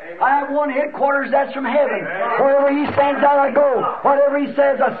denomination. I have one headquarters that's from heaven. Wherever He sends out, I go. Whatever He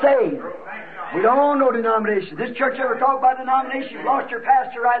says, I say. We don't own no denomination. This church ever talk about denomination? You've lost your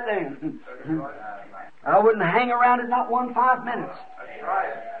pastor right then. I wouldn't hang around it not 5 minutes. That's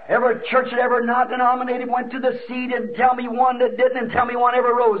right. Every church that ever not denominated went to the seed and tell me one that didn't and tell me one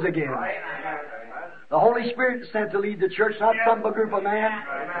ever rose again. The Holy Spirit is sent to lead the church, not some group of man.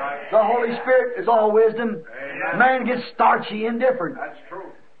 The Holy Spirit is all wisdom. Man gets starchy, indifferent. That's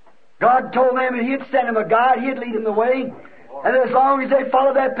true. God told them that He'd send them a guide, He'd lead them the way. And as long as they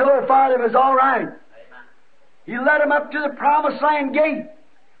followed that pillar of fire, it was all right. He led them up to the promised land gate.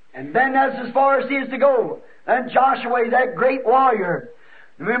 And then that's as far as He is to go. Then Joshua, that great warrior,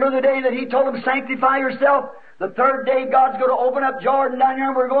 remember the day that He told them, sanctify yourself? The third day God's going to open up Jordan down here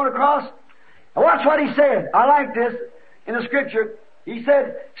and we're going across. And watch what He said. I like this in the Scripture. He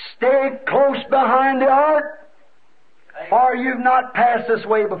said, stay close behind the ark, for you've not passed this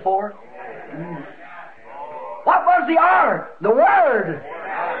way before. What was the ark? The Word.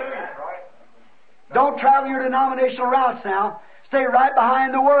 Don't travel your denominational routes now. Stay right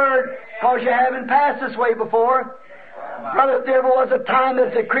behind the Word, because you haven't passed this way before. Brother, if there ever was a time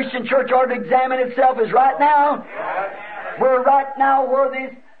that the Christian church ought to examine itself, is right now. We're right now where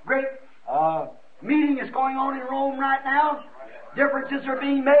this great meeting is going on in Rome right now. Differences are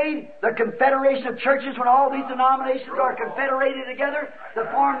being made. The confederation of churches, when all these denominations are confederated together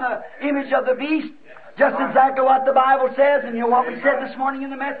to form the image of the beast. Just exactly what the Bible says, and you know what we said this morning in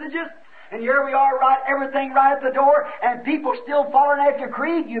the messages. And here we are, right, everything right at the door, and people still following after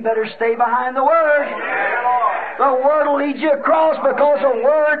creed. You better stay behind the Word. The Word will lead you across, because the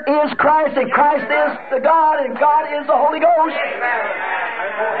Word is Christ, and Christ is the God, and God is the Holy Ghost.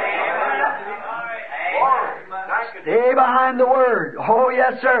 Stay behind the Word. Oh,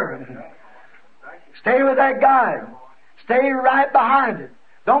 yes, sir. Stay with that guide. Stay right behind it.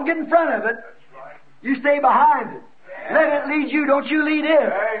 Don't get in front of it. You stay behind it. Let it lead you. Don't you lead it.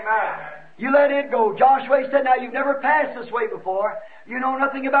 You let it go. Joshua said, now you've never passed this way before. You know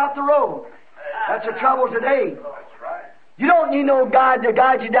nothing about the road. That's the trouble today. You don't need no guide to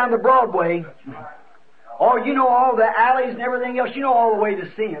guide you down the Broadway. Or you know all the alleys and everything else. You know all the way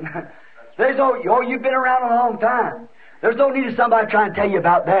to sin. There's no, you've been around a long time. There's no need of somebody trying to tell you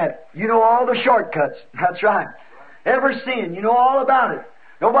about that. You know all the shortcuts. That's right. Ever sin, you know all about it.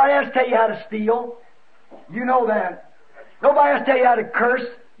 Nobody has to tell you how to steal. You know that. Nobody has to tell you how to curse.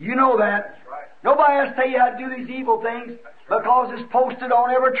 You know that. Nobody has to tell you how to do these evil things, because it's posted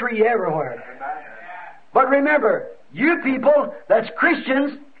on every tree everywhere. But remember, you people that's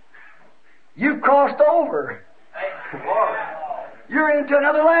Christians, you've crossed over. You're into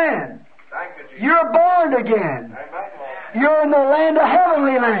another land. Thank you, Jesus. You're born again. Amen. You're in the land of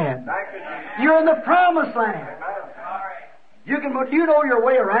heavenly land. Thank you, Jesus. You're in the promised land. Amen. You know your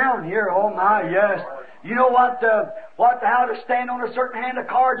way around here. Oh my, yes. You know how to stand on a certain hand of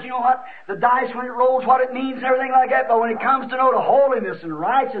cards. You know what the dice when it rolls, what it means and everything like that. But when it comes to know the holiness and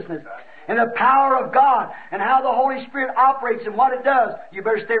righteousness and the power of God and how the Holy Spirit operates and what it does, you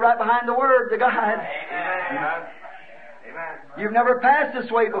better stay right behind the Word, the God. Amen. Amen. You've never passed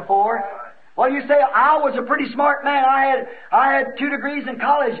this way before. Well, you say, I was a pretty smart man. I had 2 degrees in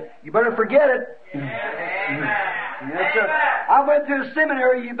college. You better forget it. Amen. Yes, sir. I went to a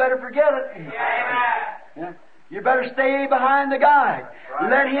seminary. You better forget it. Amen. Yeah. You better stay behind the guide.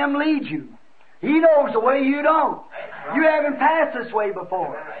 Let Him lead you. He knows the way you don't. You haven't passed this way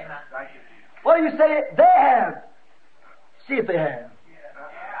before. Well, you say, they have. See if they have.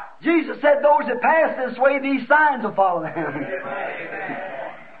 Jesus said, those that pass this way, these signs will follow them.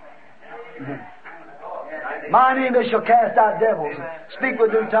 My name they shall cast out devils, speak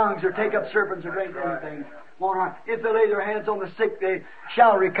with new tongues, or take up serpents, or drink anything. If they lay their hands on the sick, they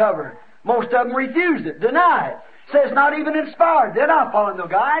shall recover. Most of them refuse it, deny it. Says not even inspired. They're not following the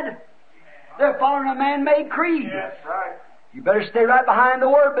guide. They're following a man-made creed. That's right. You better stay right behind the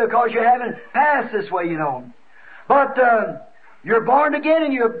Word because you haven't passed this way, you know. But you're born again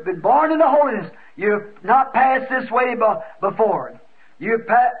and you've been born into holiness. You've not passed this way before.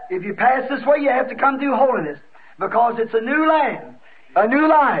 If you pass this way, you have to come through holiness because it's a new land, a new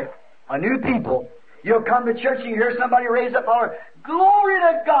life, a new people. You'll come to church and you hear somebody raise up, holler, glory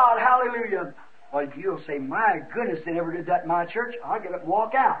to God, hallelujah. Well, you'll say, my goodness, they never did that in my church. I'll get up and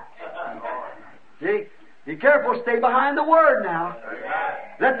walk out. See? Be careful, stay behind the Word now.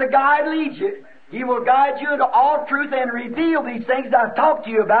 Let the guide lead you. He will guide you into all truth and reveal these things that I've talked to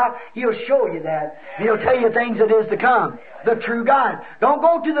you about. He'll show you that. He'll tell you things that is to come. The true guide. Don't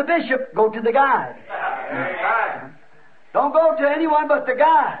go to the bishop, go to the guide. Amen. Don't go to anyone but the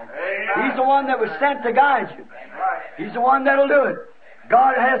guide. He's the one that was sent to guide you. He's the one that'll do it.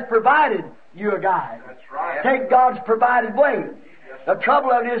 God has provided you a guide. That's right. Take God's provided way. The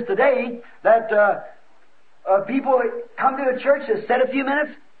trouble of it is today that people that come to a church that sit a few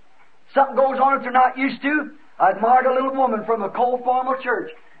minutes, something goes on that they're not used to. I admired a little woman from a cold formal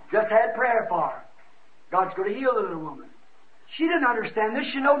church. Just had prayer for her. God's going to heal the little woman. She didn't understand this.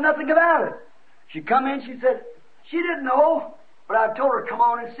 She knew nothing about it. She come in, she said, she didn't know, but I told her, come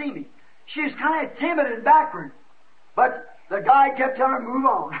on and see me. She was kind of timid and backward. But the guy kept telling her, move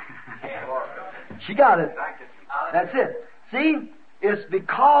on. She got it. That's it. See, it's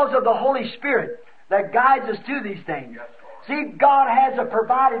because of the Holy Spirit that guides us to these things. See, God has a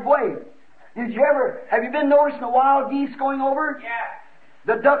provided way. Have you been noticing the wild geese going over?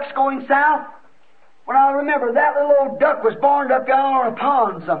 Yeah. The ducks going south? Well, I remember that little old duck was born up down on a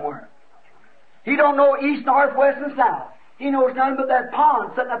pond somewhere. He don't know east, north, west, and south. He knows nothing but that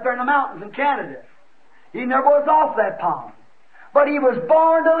pond sitting up there in the mountains in Canada. He never was off that pond. But he was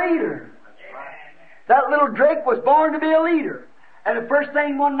born a leader. That little drake was born to be a leader. And the first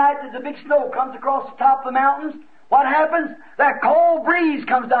thing one night that the big snow comes across the top of the mountains, what happens? That cold breeze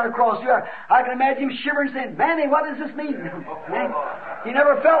comes down across the earth. I can imagine him shivering saying, Manny, what does this mean? He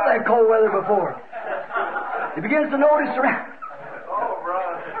never felt that cold weather before. He begins to notice around.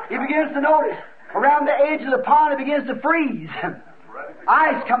 He begins to notice around the edge of the pond, it begins to freeze.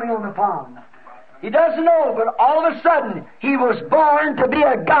 Ice coming on the pond. He doesn't know, but all of a sudden, he was born to be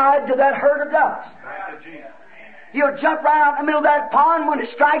a guide to that herd of ducks. He'll jump right out in the middle of that pond when it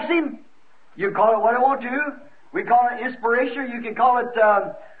strikes him. You call it what I want to. We call it inspiration. You can call it,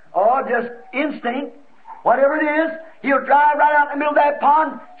 just instinct. Whatever it is, he'll drive right out in the middle of that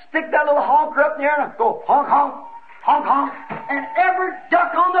pond, stick that little honker up in the air, and go honk, honk, honk, honk, and every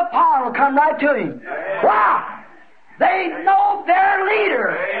duck on the pond will come right to him. Wow! They know their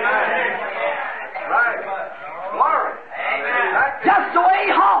leader. Right. Glory. Just the way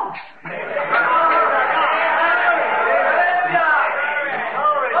he honks.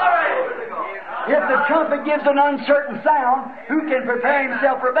 If the trumpet gives an uncertain sound, who can prepare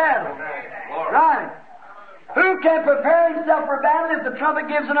himself for battle? Right. Who can prepare himself for battle if the trumpet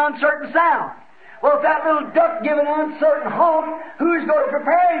gives an uncertain sound? Well, if that little duck gives an uncertain honk, who's going to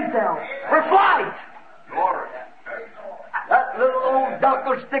prepare himself for flight? Glory. That little old duck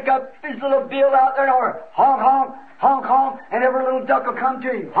will stick up his little bill out there and honk, honk, honk, honk, and every little duck will come to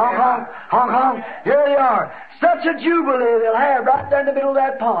him. Honk, honk, honk, honk. Here they are. Such a jubilee they'll have right there in the middle of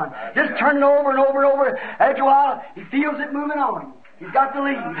that pond. Just turning over and over and over. After a while, he feels it moving on him. He's got the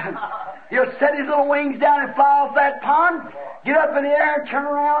lead. He'll set his little wings down and fly off that pond, get up in the air and turn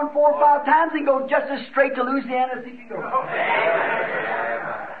around 4 or 5 times and go just as straight to Louisiana as he can go.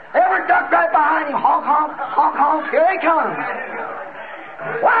 Every duck right behind him, honk, honk, honk, honk, here he comes.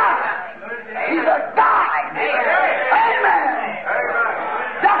 Wow! He's a guide. Amen.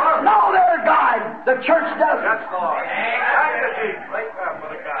 Just know they're a guide. The church doesn't.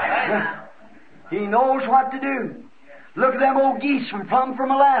 He knows what to do. Look at them old geese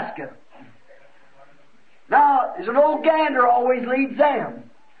from Alaska. Now, there's an old gander always leads them.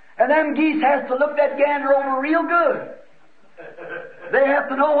 And them geese has to look that gander over real good. They have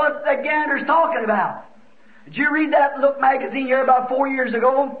to know what that gander's talking about. Did you read that Look magazine here about 4 years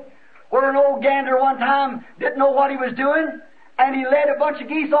ago? Where an old gander one time didn't know what he was doing, and he led a bunch of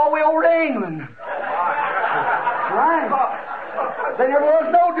geese all the way over to England. Right. They never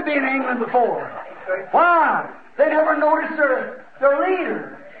was known to be in England before. Why? They never noticed their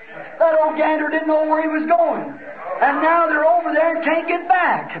leader. That old gander didn't know where he was going. And now they're over there and can't get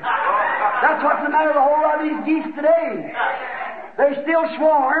back. That's what's the matter with a whole lot of these geese today. They still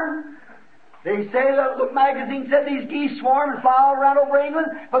swarm. They say, the Look magazine said these geese swarm and fly all around over England,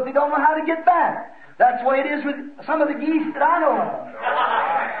 but they don't know how to get back. That's the way it is with some of the geese that I know of.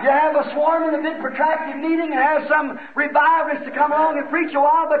 You have a swarm in a big protracted meeting and have some revivalist to come along and preach a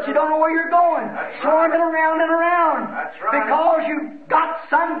while, but you don't know where you're going. Swarming around and around. That's right. Because you've got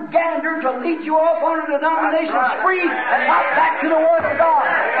some gander to lead you off on a denominational spree and not back to the Word of God.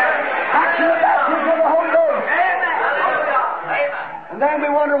 Back to the baptism of the Holy Ghost. And then we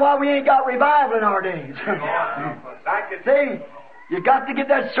wonder why we ain't got revival in our days. See, you got to get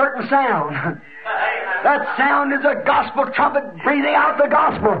that certain sound. That sound is a gospel trumpet breathing out the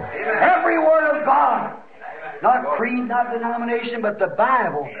gospel. Every word of God. Not creed, not denomination, but the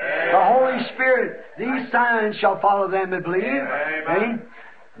Bible. The Holy Spirit. These signs shall follow them that believe. Amen.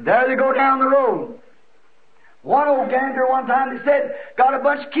 There they go down the road. One old gander one time, they said, got a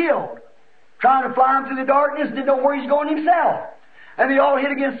bunch killed. Trying to fly him through the darkness, didn't know where he's going himself. And they all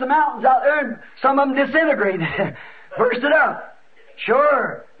hit against the mountains out there, and some of them disintegrated. Bursted up.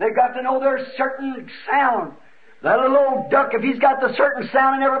 Sure, they've got to know their certain sound. That little old duck, if he's got the certain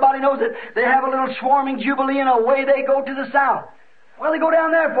sound and everybody knows it, they have a little swarming jubilee and away they go to the south. Well, they go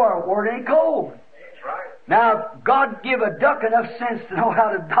down there for it where it ain't cold. That's right. Now, God give a duck enough sense to know how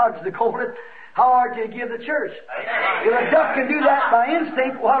to dodge the coldness. How hard can He give the church? If a duck can do that by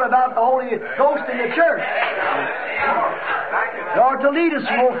instinct, what about the Holy Ghost in the church? They are to lead us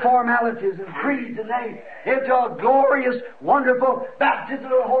from old formalities and creeds and names into a glorious, wonderful baptism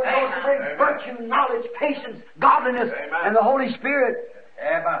of the Holy Ghost that brings virtue, knowledge, patience, godliness, and the Holy Spirit.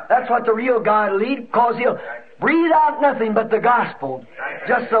 That's what the real God will lead, because He'll breathe out nothing but the gospel,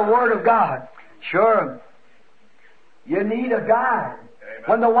 just the Word of God. Sure, you need a guide.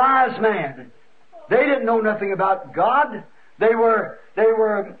 When the wise man, they didn't know nothing about God. They were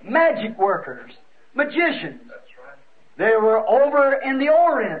magic workers, magicians. They were over in the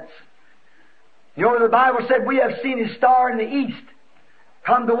Orient. You know, the Bible said, we have seen His star in the east.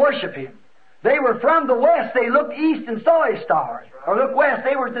 Come to worship Him. They were from the west. They looked east and saw His star. Or looked west.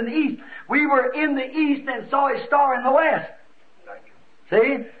 They were in the east. We were in the east and saw His star in the west.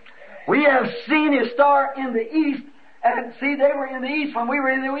 See? We have seen His star in the east. And see, they were in the east. When we were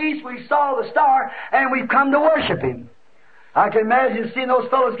in the east, we saw the star, and we've come to worship Him. I can imagine seeing those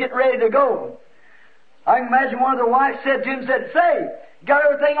fellows getting ready to go. I can imagine one of their wives said to him, say, you got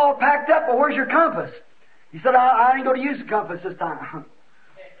everything all packed up, well, where's your compass? He said, I ain't going to use the compass this time. How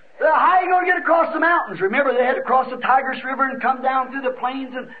are you going to get across the mountains? Remember, they had to cross the Tigris River and come down through the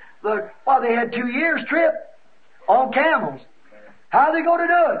plains, and they had 2 years' trip on camels. How are they going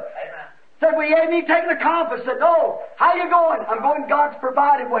to do it? Said, well, you ain't taking the compass. Said, no. How you going? I'm going God's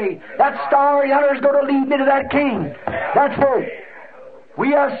provided way. That star yonder is going to lead me to that king. That's it.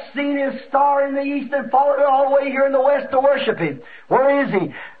 We have seen His star in the east and followed it all the way here in the west to worship Him. Where is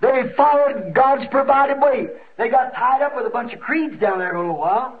He? They followed God's provided way. They got tied up with a bunch of creeds down there for a little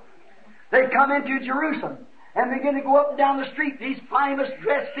while. They come into Jerusalem and begin to go up and down the street. These famous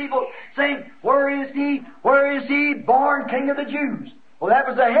dressed people saying, where is He? Where is He? Born King of the Jews. Well, that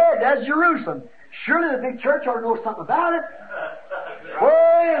was the head. That's Jerusalem. Surely the big church ought to know something about it.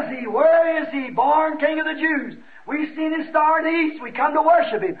 Where is He? Where is He? Born King of the Jews. We've seen His star in the east. We come to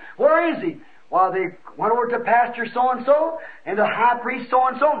worship Him. Where is He? Well, they went over to pastor so-and-so and the high priest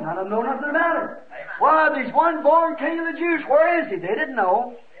so-and-so. None of them know nothing about it. Well, there's one born King of the Jews. Where is He? They didn't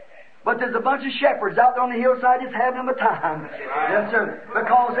know. But there's a bunch of shepherds out there on the hillside just having them a time. Yes, sir.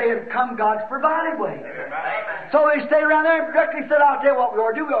 Because they had come God's provided way. So they stayed around there and directly said, I'll tell you what we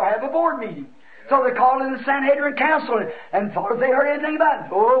ought to do. We ought to have a board meeting. So they called in the Sanhedrin Council and thought if they heard anything about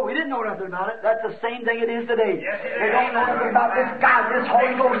it. Oh, we didn't know nothing about it. That's the same thing it is today. They don't know nothing about this God, this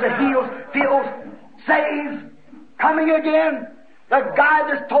Holy Ghost that heals, fills, saves, coming again. The God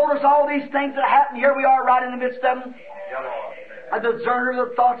that's told us all these things that happen, here we are right in the midst of them. A discerner of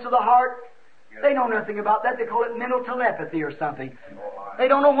the thoughts of the heart. They know nothing about that. They call it mental telepathy or something. They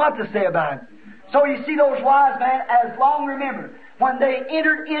don't know what to say about it. So you see those wise men, as long remember, when they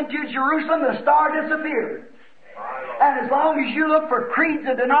entered into Jerusalem, the star disappeared. And as long as you look for creeds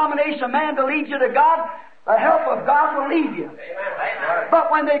and denomination of man to lead you to God, the help of God will lead you.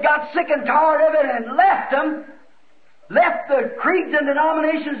 But when they got sick and tired of it and left the creeds and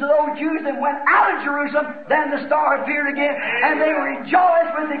denominations of those Jews and went out of Jerusalem, then the star appeared again, and they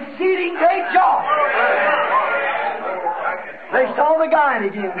rejoiced with exceeding great joy. They saw the guide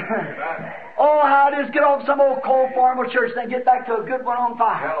again. Oh, how it is get off some old cold formal church and then get back to a good one on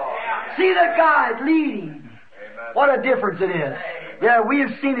fire. See the guide leading. What a difference it is. Yeah, we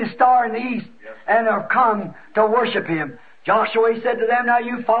have seen His star in the east and have come to worship Him. Joshua said to them, now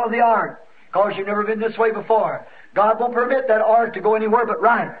you follow the ark, because you've never been this way before. God won't permit that ark to go anywhere but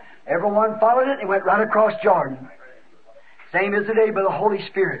right. Everyone followed it and went right across Jordan. Same as today by the Holy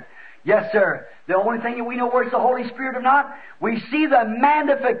Spirit. Yes, sir. The only thing that we know where it's the Holy Spirit or not, we see the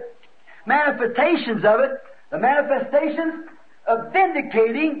manifestations of it, the manifestations of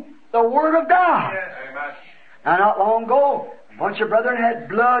vindicating the Word of God. Yes. Now, not long ago, a bunch of brethren had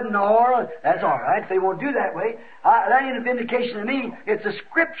blood and oil. That's all right. If they won't do that way, that ain't a vindication to me. It's a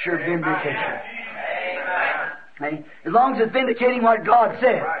Scripture vindication. Amen. As long as it's vindicating what God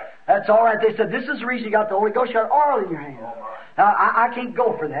said, that's all right. They said, this is the reason you got the Holy Ghost. You got oil in your hand. Now, I can't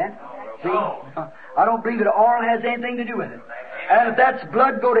go for that. See? I don't believe that oil has anything to do with it. And if that's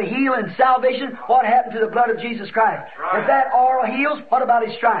blood go to heal and salvation, what happened to the blood of Jesus Christ? If that oil heals, what about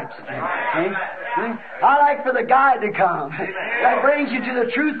His stripes? See? I like for the guide to come. That brings you to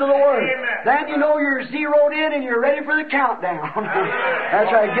the truth of the Word. Then you know you're zeroed in and you're ready for the countdown.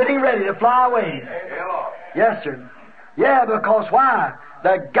 That's right, getting ready to fly away. Yes, sir. Yeah, because why?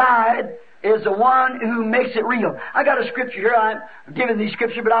 The guide is the one who makes it real. I got a scripture here. I'm giving these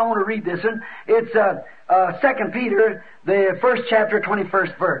scripture, but I want to read this one. It's 2 Peter, the 1st chapter,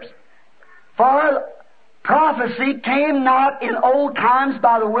 21st verse. For prophecy came not in old times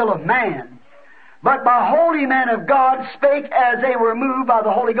by the will of man, but by holy men of God spake as they were moved by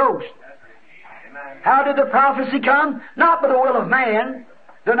the Holy Ghost. How did the prophecy come? Not by the will of man,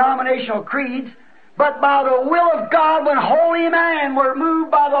 denominational creeds, but by the will of God when holy men were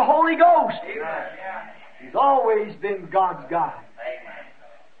moved by the Holy Ghost. He's always been God's God.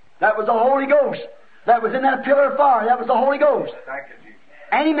 That was the Holy Ghost. That was in that pillar of fire. That was the Holy Ghost.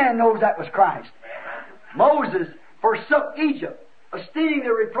 Any man knows that was Christ. Moses forsook Egypt, esteeming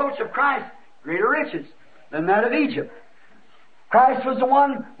the reproach of Christ greater riches than that of Egypt. Christ was the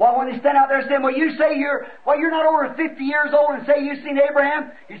one, when he stand out there saying, you say you're not over 50 years old and say you've seen Abraham.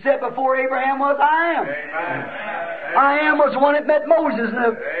 He said, before Abraham was, I am. Amen. I am was the one that met Moses in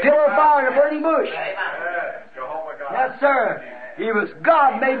the pillar of fire in a burning bush. Yes, sir. He was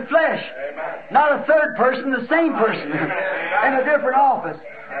God made flesh. Not a third person, the same person in a different office.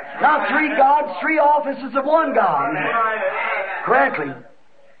 Not three gods, three offices of one God. Correctly.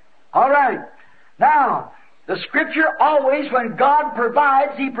 All right. Now, the Scripture always, when God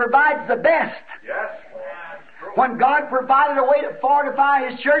provides, He provides the best. Yes. When God provided a way to fortify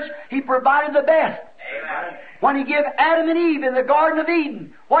His church, He provided the best. Amen. When He gave Adam and Eve in the Garden of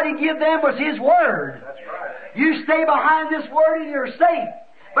Eden, what He gave them was His Word. That's right. You stay behind this Word and you're safe.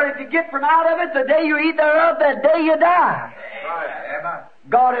 But if you get from out of it, the day you eat thereof, that day you die. Right.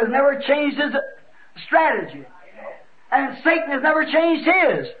 God has never changed His strategy. And Satan has never changed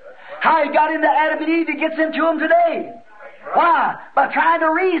his. How he got into Adam and Eve, he gets into them today. Why? By trying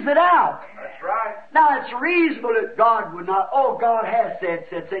to reason it out. That's right. Now, it's reasonable that God would not, God has said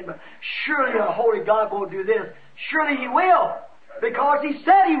Satan, but surely the Holy God won't do this. Surely He will, because He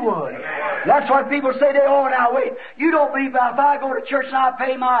said He would. That's what people say, now wait, you don't believe that if I go to church and I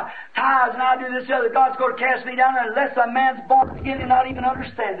pay my tithes and I do this other, God's going to cast me down unless a man's born again and not even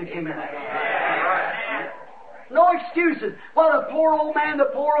understand the kingdom of God. No excuses. Well, the poor old man, the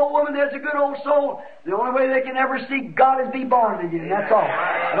poor old woman, there's a good old soul. The only way they can ever see God is be born again. That's all.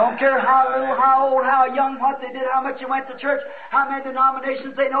 I don't care how little, how old, how young, what they did, how much they went to church, how many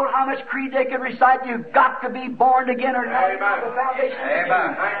denominations they know, how much creed they can recite. You've got to be born again or not the foundation.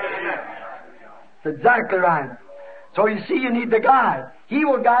 Amen. That's exactly right. So you see, you need the guide. He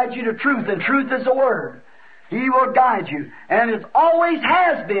will guide you to truth, and truth is the Word. He will guide you. And it always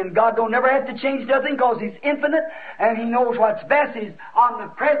has been. God don't never have to change nothing because He's infinite and He knows what's best. He's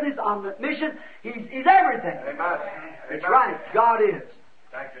omnipresent, He's omniscient. He's everything. Amen. It's right. God is.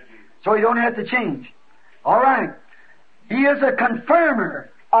 Thank you, Jesus. So He don't have to change. All right. He is a confirmer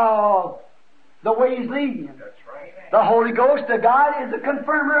of the way He's leading you. That's right. The Holy Ghost, the God, is a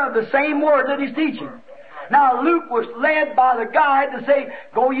confirmer of the same word that He's teaching. Now, Luke was led by the guide to say,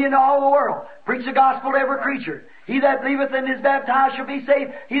 go ye into all the world, preach the gospel to every creature. He that believeth and is baptized shall be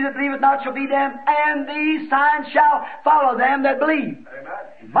saved. He that believeth not shall be damned. And these signs shall follow them that believe. Amen.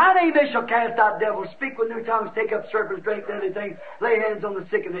 In my name they shall cast out devils, speak with new tongues, take up serpents, drink deadly things, lay hands on the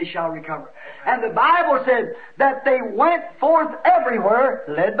sick, and they shall recover. And the Bible said that they went forth everywhere,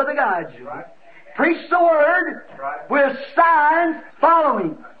 led by the guides. Right. Preached the word Right. with signs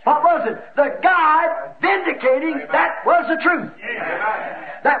following. What was it? The God vindicating that was the truth. Amen.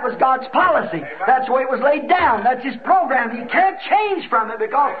 That was God's policy. That's the way it was laid down. That's His program. He can't change from it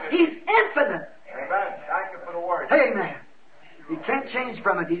because He's infinite. Amen. Thank you for the word. Amen. He can't change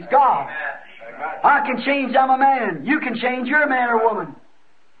from it. He's God. Amen. I can change. I'm a man. You can change. You're a man or woman.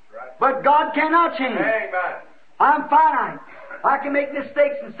 Right. But God cannot change. Amen. I'm finite. I can make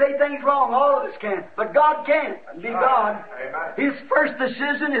mistakes and say things wrong. All of us can. But God can't. Be God. Amen. His first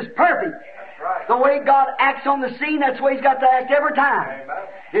decision is perfect. That's right. The way God acts on the scene, that's the way He's got to act every time. Amen.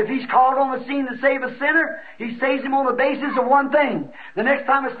 If He's called on the scene to save a sinner, He saves him on the basis of one thing. The next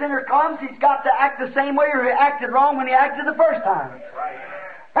time a sinner comes, He's got to act the same way or He acted wrong when He acted the first time. Right.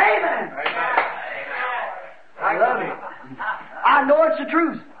 Amen! Amen. I love it. I know it's the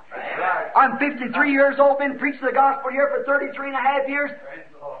truth. That's right. I'm 53 years old, been preaching the gospel here for 33 and a half years.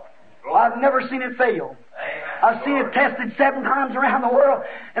 I've never seen it fail. I've seen it tested 7 times around the world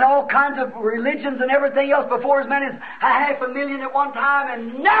in all kinds of religions and everything else before as many as 500,000 at one time,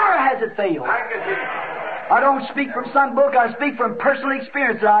 and never has it failed. Thank you, Jesus. I don't speak from some book, I speak from personal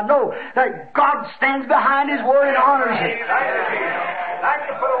experience. And I know that God stands behind His Word and honors it. Thank you, Jesus. Thank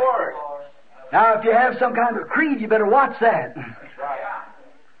you for the word. Now, if you have some kind of creed, you better watch that. That's right.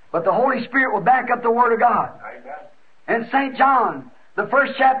 But the Holy Spirit will back up the Word of God. Amen. And St. John, the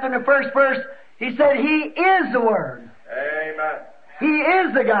first chapter and the first verse, he said, He is the Word. Amen. He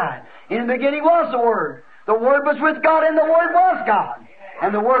is the God. In the beginning was the Word. The Word was with God, and the Word was God.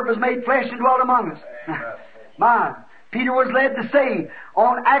 And the Word was made flesh and dwelt among us. Mine. Peter was led to say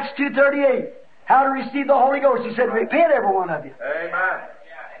on Acts 2:38, how to receive the Holy Ghost. He said, repent, every one of you. Amen.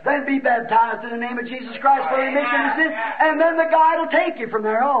 Then be baptized in the name of Jesus Christ for the remission of sins, and then the guide will take you from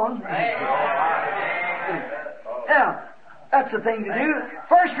there on. Yeah, that's the thing to do.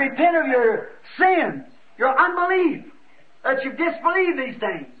 First, repent of your sins, your unbelief, that you disbelieve these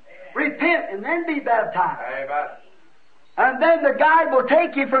things. Repent and then be baptized. Amen. And then the guide will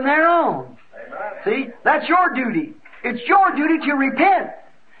take you from there on. Amen. See, that's your duty. It's your duty to repent.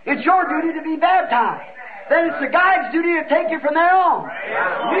 It's your duty to be baptized. Then it's the guide's duty to take you from there on.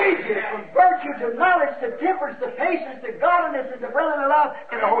 Lead you from virtue to knowledge to temperance to patience to godliness and to brotherly love,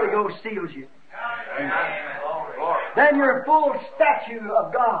 and the Holy Ghost seals you. Amen. Glory. Then you're a full statue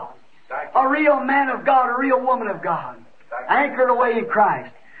of God. Thank you. A real man of God, a real woman of God. Anchored away in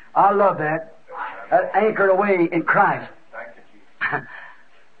Christ. I love that. Anchored away in Christ. Thank you, Jesus.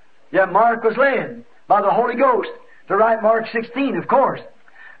 Yeah, Mark was led by the Holy Ghost to write Mark 16, of course.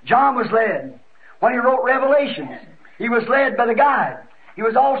 John was led. When he wrote Revelations, he was led by the guide. He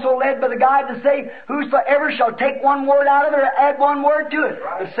was also led by the guide to say, whosoever shall take one word out of it or add one word to it,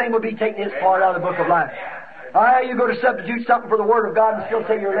 the same will be taking his part out of the book of life. You go to substitute something for the Word of God and still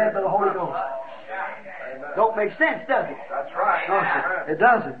say you're led by the Holy Ghost. Don't make sense, does it? That's right. No, sir, it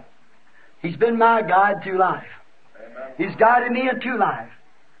doesn't. He's been my guide through life. Amen. He's guided me into life.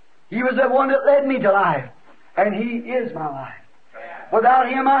 He was the one that led me to life. And He is my life. Without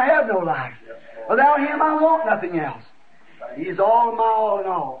Him, I have no life. Without Him, I want nothing else. He is all my all in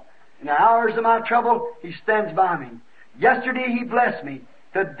all. In the hours of my trouble, He stands by me. Yesterday He blessed me.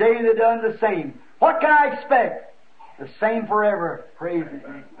 Today they done the same. What can I expect? The same forever. Praise His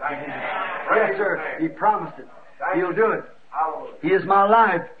name. Yes, sir. He promised it. He'll do it. Hallelujah. He is my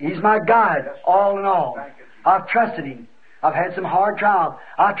life. He's my guide, all in all. I've trusted Him. I've had some hard trials.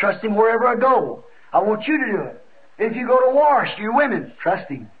 I trust Him wherever I go. I want you to do it. If you go to wash, you women, trust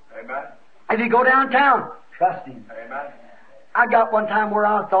Him. Amen. If you go downtown, trust Him. Amen. I got one time where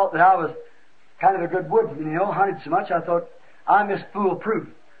I thought that I was kind of a good woodsman, hunted so much, I thought, I'm just foolproof.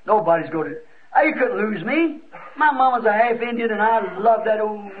 Nobody's going to... You couldn't lose me. My mama's a half Indian, and I love that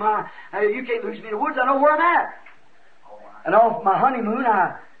old... you can't lose me in the woods. I know where I'm at. And off my honeymoon,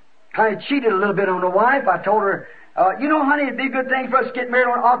 I kind of cheated a little bit on the wife. I told her, honey, it'd be a good thing for us to get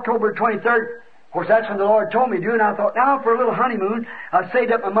married on October 23rd. Of course, that's when the Lord told me to do it, and I thought, now for a little honeymoon, I saved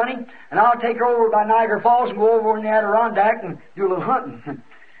up my money, and I'll take her over by Niagara Falls and go over in the Adirondack and do a little hunting.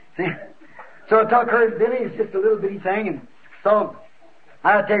 See? So I took her and Billy. It's just a little bitty thing, and so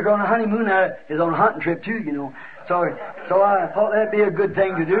I'd take her on a honeymoon. It's on a hunting trip too, you know. So I thought that'd be a good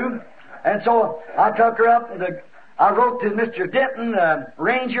thing to do. And so I took her up, and I wrote to Mr. Denton,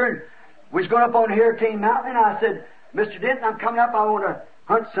 ranger, was going up on Hurricane Mountain, and I said, Mr. Denton, I'm coming up. I want to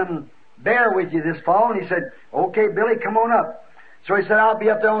hunt some bear with you this fall. And he said, okay, Billy, come on up. So he said, I'll be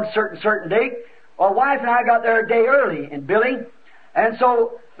up there on a certain date. Well, wife and I got there a day early, and Billy. And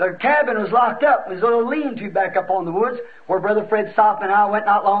so the cabin was locked up. There's a little lean-to back up on the woods where Brother Fred Softman and I went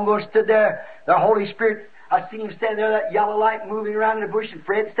not long ago, stood there. The Holy Spirit, I seen him standing there, that yellow light moving around in the bush, and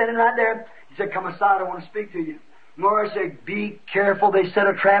Fred standing right there. He said, come aside, I want to speak to you. Morris said, be careful, they set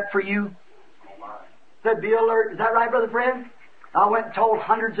a trap for you. Said, be alert. Is that right, Brother Fred? I went and told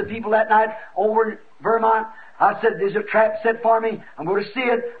hundreds of people that night over in Vermont. I said, there's a trap set for me. I'm going to see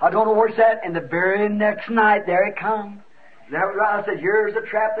it. I don't know where it's at. And the very next night, there it comes. That was right. I said, here's a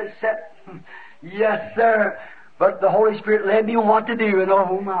trap that's set. Yes, sir. But the Holy Spirit led me on what to do. And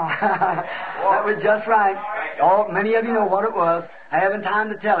oh, my. That was just right. Oh, many of you know what it was. I haven't time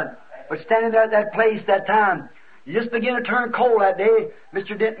to tell it. But standing there at that place that time, you just began to turn cold that day.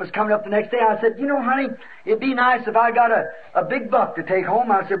 Mr. Denton was coming up the next day. I said, you know, honey, it'd be nice if I got a big buck to take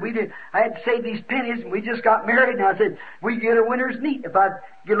home. I said, I had to save these pennies, and we just got married. And I said, we get a winter's meat if I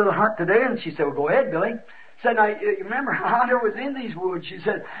get a little hunt today. And she said, well, go ahead, Billy. Said, now, you remember, I never was in these woods. She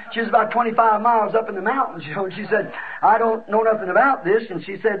said, she was about 25 miles up in the mountains, you know. And she said, I don't know nothing about this. And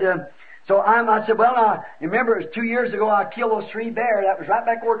she said, I said, well, now, you remember, it was 2 years ago I killed those 3 bears. That was right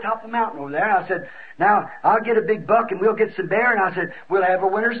back over top of the mountain over there. And I said, now, I'll get a big buck and we'll get some bear. And I said, we'll have a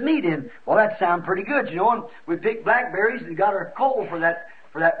winter's meat in. Well, that sounded pretty good, you know. And we picked blackberries and got our coal for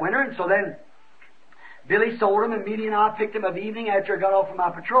that winter. And so then Billy sold them, and Mealy and I picked them up evening after I got off of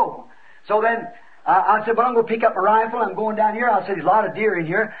my patrol. So then I said, well, I'm going to pick up my rifle. I'm going down here. I said, there's a lot of deer in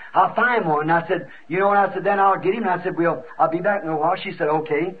here. I'll find one. And I said, you know, and I said, then I'll get him. And I said, well, I'll be back in a while. She said,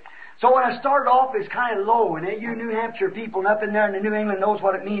 okay. So when I started off, it's kind of low, and you New Hampshire people and up in there in the New England knows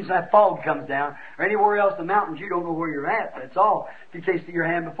what it means when that fog comes down, or anywhere else in the mountains, you don't know where you're at. That's all. You can see your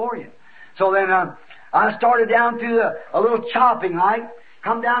hand before you. So then I started down through a little chopping light,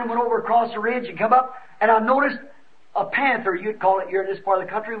 come down and went over across the ridge and come up, and I noticed a panther, you'd call it here in this part of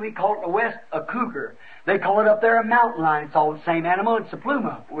the country. We call it in the West a cougar. They call it up there a mountain lion. It's all the same animal. It's a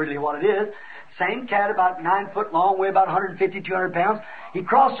pluma, really what it is. Same cat, about 9 foot long, weigh about 150, 200 pounds. He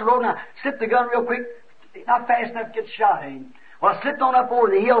crossed the road, and I slipped the gun real quick, not fast enough to get shot at him. Well, I slipped on up over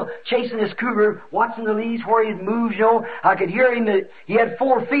the hill, chasing this cougar, watching the leaves where he moves, you know. I could hear him. He had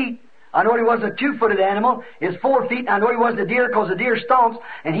 4 feet. I know he wasn't a 2-footed animal. He was 4 feet, and I know he wasn't a deer because the deer stomps,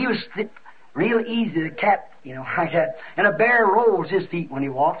 and he was real easy to cat, you know, like that. And a bear rolls his feet when he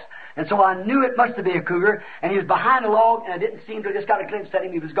walks. And so I knew it must have been a cougar, and he was behind a log, and I didn't see him till I just got a glimpse at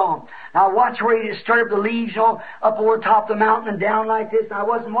him. He was gone. Now I watched where he disturbed the leaves, you know, up over top the mountain and down like this, and I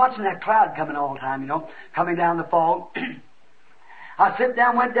wasn't watching that cloud coming all the time, you know, coming down the fog. I slipped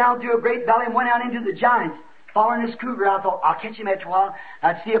down, went down through a great valley, and went out into the giants. Following this cougar, I thought, I'll catch him after a while.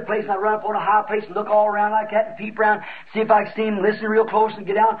 I'd see a place, and I'd run up on a high place and look all around like that and peep around, see if I could see him, listen real close and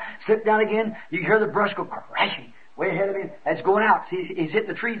get down, slip down again. You hear the brush go crashing way ahead of me. That's going out. See, he's hitting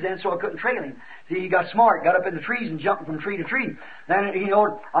the trees then, so I couldn't trail him. See, he got smart, got up in the trees and jumped from tree to tree. Then, you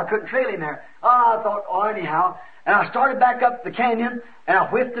know, I couldn't trail him there. I thought, anyhow. And I started back up the canyon, and I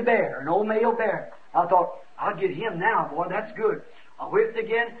whiffed a bear, an old male bear. I thought, I'll get him now, boy, that's good. I whipped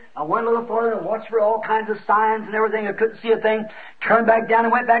again. I went a little farther and watched for all kinds of signs and everything. I couldn't see a thing. Turned back down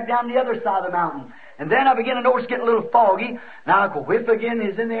and went back down the other side of the mountain. And then I began to notice getting a little foggy. Now I go whiff again.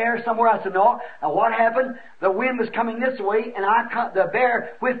 He's in the air somewhere. I said, no. Now what happened? The wind was coming this way, and the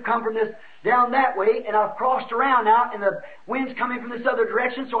bear whiff come from this down that way, and I've crossed around now, and the wind's coming from this other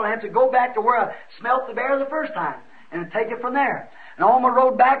direction, so I have to go back to where I smelt the bear the first time and take it from there. And on my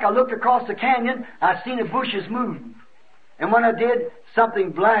road back, I looked across the canyon. I seen the bushes moving. And when I did, something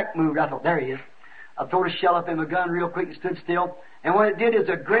black moved. I thought, there he is. I threw a shell up in my gun real quick and stood still. And what it did is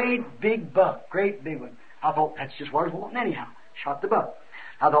a great big buck, great big one. I thought, that's just what I was wanting anyhow. Shot the buck.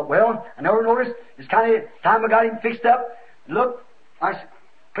 I thought, well, I never noticed. It's kind of time I got him fixed up. Look, I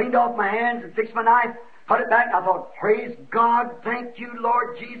cleaned off my hands and fixed my knife, put it back. I thought, praise God, thank you,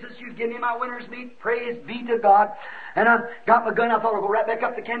 Lord Jesus, you give me my winter's meat. Praise be to God. And I got my gun. I thought I'll go right back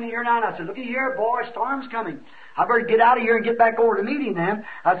up the canyon here now. And I said, looky here, boy, storm's coming. I better get out of here and get back over to meet him then.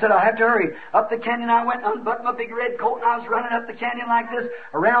 I said, I'll have to hurry. Up the canyon I went, unbuttoned my big red coat, and I was running up the canyon like this,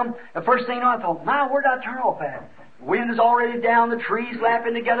 around. The first thing you know, I thought, my, where did I turn off at? Wind is already down, the trees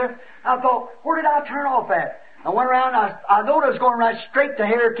lapping together. I thought, where did I turn off at? I went around, I thought I was going right straight to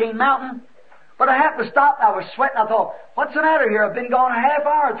Hurricane Mountain, but I happened to stop, and I was sweating. I thought, what's the matter here? I've been gone a half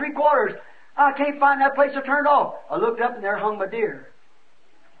hour, 3/4. I can't find that place I turned off. I looked up, and there hung my deer.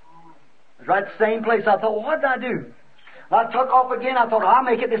 It was right at the same place. I thought, well, what did I do? I took off again. I thought, I'll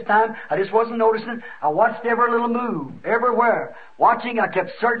make it this time. I just wasn't noticing. I watched every little move, everywhere. Watching, I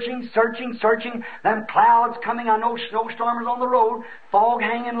kept searching. Them clouds coming, I know snowstormers on the road, fog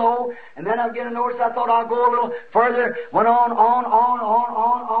hanging low. And then I began to notice, I thought I'll go a little further. Went on. I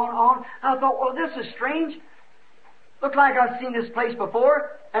thought, well, this is strange. Looked like I'd seen this place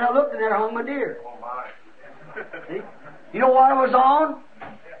before. And I looked, and there hung my deer. Oh, my. See? You know what I was on?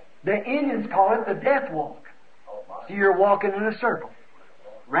 The Indians call it the death walk. So you're walking in a circle,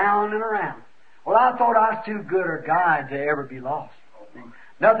 round and around. Well, I thought I was too good a guide to ever be lost. See?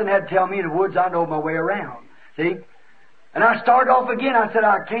 Nothing had to tell me in the woods I know my way around. See? And I started off again. I said,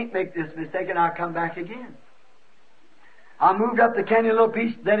 I can't make this mistake, and I'll come back again. I moved up the canyon a little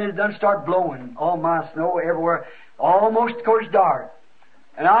piece, then it done start blowing. All my snow everywhere, almost of course dark.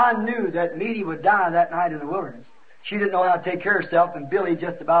 And I knew that Meady would die that night in the wilderness. She didn't know how to take care of herself, and Billy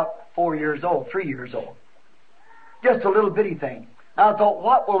just about 3 years old. Just a little bitty thing. I thought,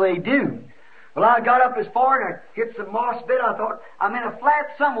 what will they do? Well, I got up as far and I hit some moss bed. I thought, I'm in a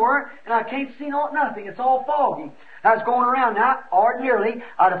flat somewhere and I can't see nothing. It's all foggy. I was going around. Now, ordinarily,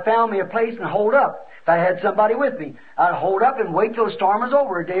 I'd have found me a place and hold up. If I had somebody with me, I'd hold up and wait till the storm was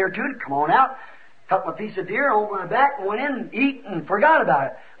over a day or two to come on out, cut my piece of deer over my back and went in and eat and forgot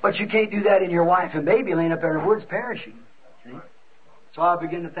about it. But you can't do that in your wife and baby laying up there in the woods perishing. See? So I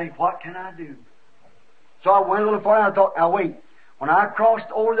began to think, what can I do? So I went a little farther and I thought, now wait. When I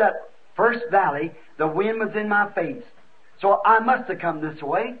crossed over that first valley, the wind was in my face. So I must have come this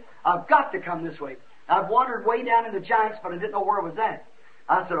way. I've got to come this way. I've wandered way down in the Giants, but I didn't know where it was at.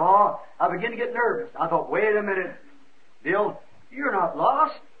 I said, I began to get nervous. I thought, wait a minute, Bill, you're not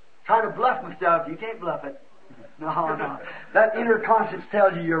lost. Trying to bluff myself. You can't bluff it. No. That inner conscience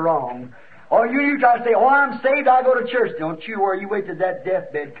tells you you're wrong. Or you try to say, I'm saved, I go to church. Don't you worry, you wait till that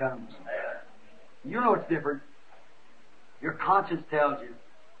deathbed comes. You know it's different. Your conscience tells you.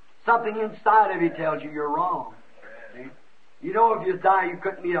 Something inside of you tells you you're wrong. See? You know if you die, you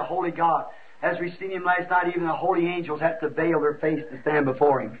couldn't meet a holy God. As we seen Him last night, even the holy angels had to veil their face to stand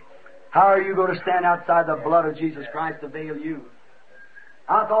before Him. How are you going to stand outside the blood of Jesus Christ to veil you?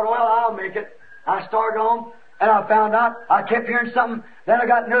 I thought, well, I'll make it. I started on, and I found out I kept hearing something. Then I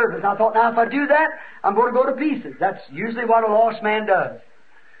got nervous. I thought, now if I do that, I'm going to go to pieces. That's usually what a lost man does.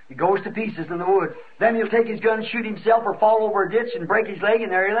 He goes to pieces in the woods. Then he'll take his gun and shoot himself or fall over a ditch and break his leg, and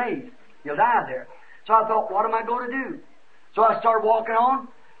there he lays. He'll die there. So I thought, what am I going to do? So I started walking on,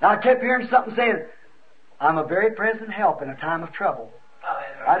 and I kept hearing something saying, I'm a very present help in a time of trouble.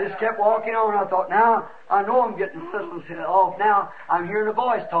 I just kept walking on, and I thought, now I know I'm getting off now. I'm hearing a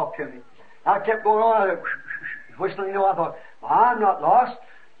voice talk to me. I kept going on, whistling, I thought, well, I'm not lost.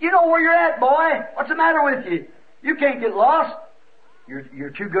 You know where you're at, boy. What's the matter with you? You can't get lost. You're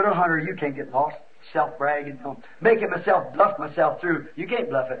too good a hunter. You can't get lost. Self-bragging. Making myself bluff myself through. You can't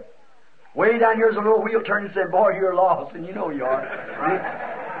bluff it. Way down here's a little wheel turn and said, boy, you're lost. And you know you are.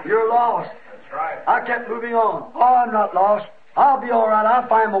 You're lost. That's right. I kept moving on. Oh, I'm not lost. I'll be all right. I'll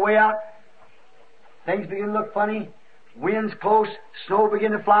find my way out. Things begin to look funny. Wind's close. Snow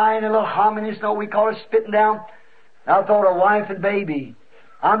begin to fly in. A little hominy snow. We call it spitting down. I thought a wife and baby.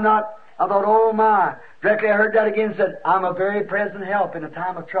 I thought, oh my. Directly I heard that again and said, I'm a very present help in a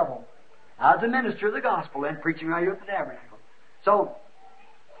time of trouble. I was a minister of the gospel then, preaching right here at the tabernacle. So,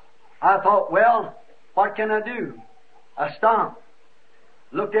 I thought, well, what can I do? I stopped.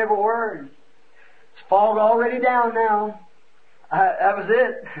 Looked everywhere, and it's fog already down now. That was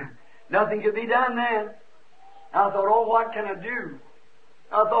it. Nothing could be done then. I thought, oh, what can I do?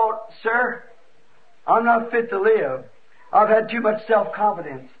 I thought, sir, I'm not fit to live. I've had too much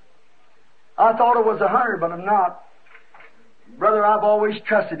self-confidence. I thought I was a hunter, but I'm not. Brother, I've always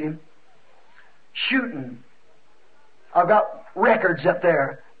trusted Him. Shooting, I've got records up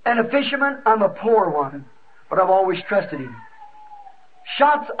there. And a fisherman, I'm a poor one, but I've always trusted Him.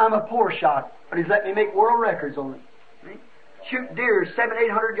 Shots, I'm a poor shot, but He's let me make world records on it. See? Shoot deer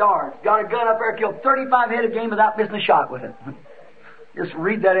 700-800 yards. Got a gun up there, killed 35 head of game without missing a shot with it. Just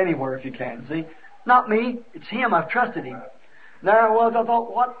read that anywhere if you can, see? Not me, it's Him, I've trusted Him. There I was, I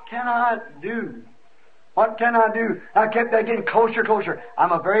thought, what can I do? What can I do? I kept getting closer.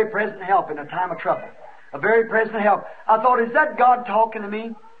 I'm a very present help in a time of trouble. A very present help. I thought, is that God talking to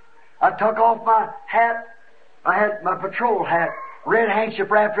me? I took off my hat. I had my patrol hat, red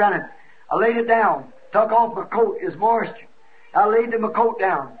handkerchief wrapped around it. I laid it down. took off my coat. It was moisture. I laid my coat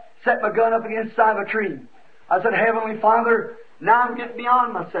down, set my gun up against the side of a tree. I said, Heavenly Father, now I'm getting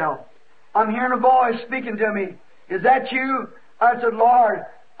beyond myself. I'm hearing a voice speaking to me. Is that you? I said, Lord,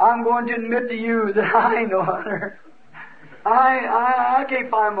 I'm going to admit to you that I ain't no hunter. I can't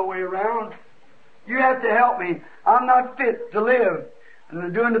find my way around. You have to help me. I'm not fit to live.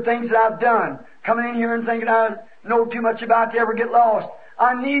 And doing the things that I've done. Coming in here and thinking I know too much about to ever get lost.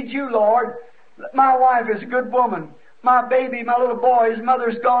 I need you, Lord. My wife is a good woman. My baby, my little boy, his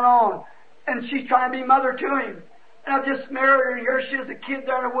mother's gone on. And she's trying to be mother to him. And I just married her, and here she is, a kid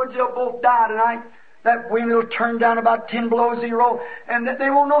there in the woods. They'll both die tonight. That wind will turn down about 10 below zero, and they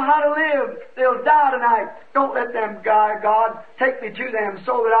won't know how to live. They'll die tonight. Don't let them die, God. Take me to them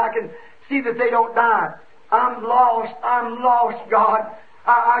so that I can see that they don't die. I'm lost, God.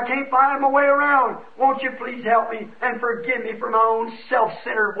 I can't find my way around. Won't you please help me and forgive me for my own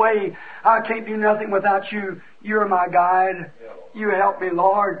self-centered way? I can't do nothing without you. You're my guide. You help me,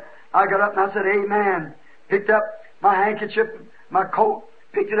 Lord. I got up and I said, Amen. Picked up my handkerchief, my coat,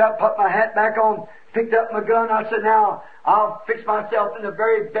 picked it up, put my hat back on, picked up my gun. I said, now, I'll fix myself in the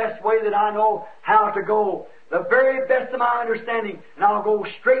very best way that I know how to go. The very best of my understanding. And I'll go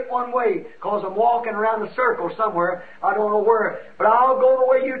straight one way, because I'm walking around a circle somewhere. I don't know where. But I'll go the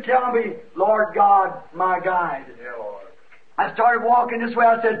way you tell me, Lord God, my guide. Yeah, Lord. I started walking this way.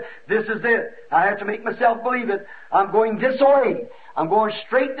 I said, this is it. I have to make myself believe it. I'm going this way. I'm going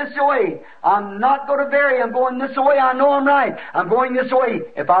straight this way. I'm not going to vary. I'm going this way. I know I'm right. I'm going this way.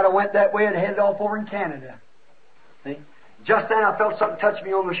 If I'd have went that way, I'd headed off over in Canada. See? Just then I felt something touch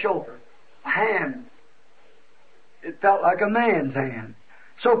me on the shoulder. A hand. It felt like a man's hand.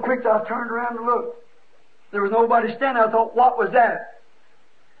 So quick I turned around to look. There was nobody standing. I thought, what was that?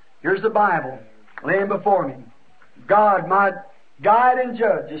 Here's the Bible laying before me. God, my guide and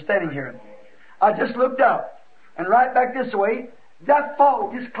judge, is standing here. I just looked up, and right back this way, that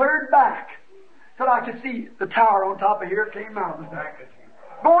fog just cleared back till I could see the tower on top of Hurricane Mountain.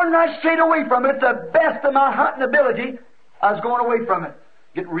 Going right straight away from it, the best of my hunting ability, I was going away from it.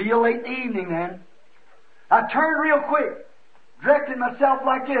 Getting real late in the evening then. I turned real quick, directed myself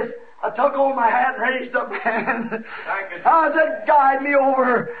like this. I took over my hat and raised up my hand. I said, guide me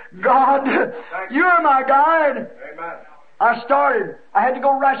over, God. You're my guide. Amen. I started. I had to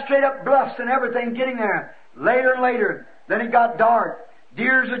go right straight up bluffs and everything, getting there. Later and later. Then it got dark.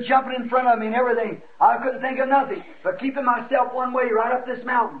 Deers were jumping in front of me and everything. I couldn't think of nothing but keeping myself one way right up this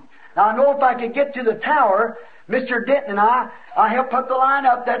mountain. Now I know if I could get to the tower, Mr. Denton and I helped put the line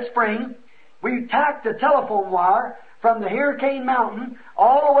up that spring. We tacked the telephone wire from the Hurricane Mountain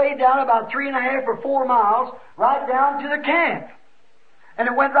all the way down about 3.5 or 4 miles, right down to the camp. And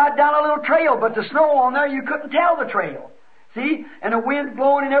it went right down a little trail, but the snow on there, you couldn't tell the trail. See? And the wind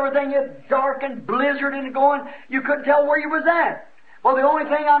blowing and everything, it dark and blizzard and going, you couldn't tell where you was at. Well, the only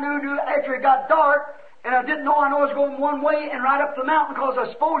thing I knew after it got dark, and I didn't know I was going one way and right up the mountain, because I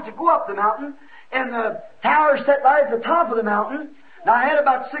was supposed to go up the mountain, and the tower set right at the top of the mountain. Now, I had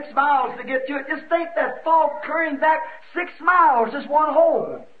about 6 miles to get to it. Just think that fog clearing back 6 miles, just one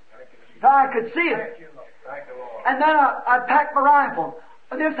hole. Now I could see it. And then I packed my rifle.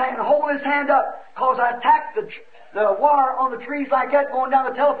 And this hand, hold his hand up, because I tacked the wire on the trees like that, going down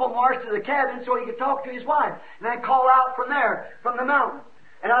the telephone wires to the cabin so he could talk to his wife. And then call out from there, from the mountain.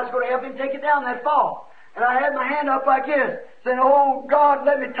 And I was going to help him take it down that fog. And I had my hand up like this, saying, oh, God,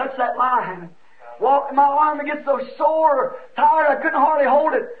 let me touch that line. Well, my arm would get so sore, tired, I couldn't hardly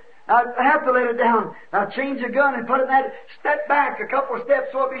hold it. I have to let it down. I changed the gun and put it in that, step back a couple of steps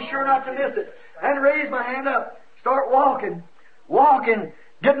so I'd be sure not to miss it. And raise my hand up, start walking,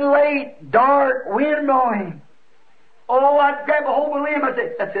 getting late, dark, wind blowing. Oh, I'd grab a hold of a limb. I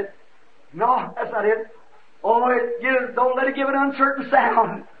said, that's it. No, that's not it. Oh, don't let it give an uncertain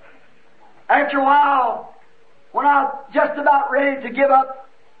sound. After a while, when I was just about ready to give up,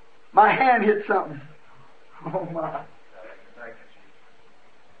 my hand hit something. Oh, my.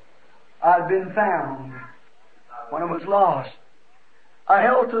 I'd been found when I was lost. I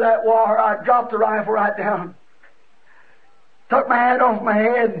held to that wire. I dropped the rifle right down. Took my hat off my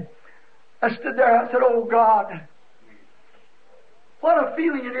head. I stood there. I said, oh, God, what a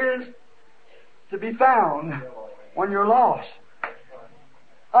feeling it is to be found when you're lost.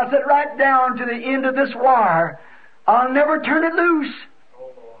 I said, right down to the end of this wire. I'll never turn it loose.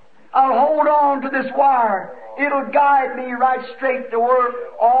 I'll hold on to this wire. It'll guide me right straight to where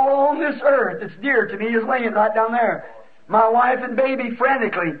all on this earth that's dear to me is laying right down there. My wife and baby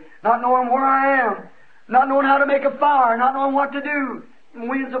frantically, not knowing where I am, not knowing how to make a fire, not knowing what to do. And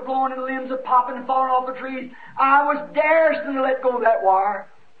winds are blowing and limbs are popping and falling off the trees. I was daring to let go of that wire.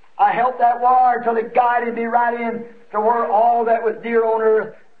 I helped that wire till it guided me right in to where all that was dear on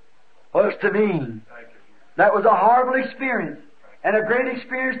earth was to me. That was a horrible experience and a great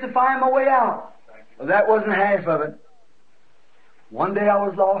experience to find my way out. Well, that wasn't half of it. One day I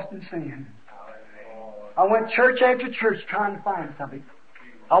was lost in sin. I went church after church trying to find something.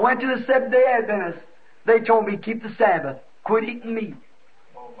 I went to the Seventh-day Adventists. They told me, keep the Sabbath. Quit eating meat.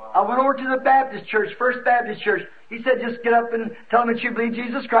 I went over to the Baptist church, First Baptist Church. He said, just get up and tell them that you believe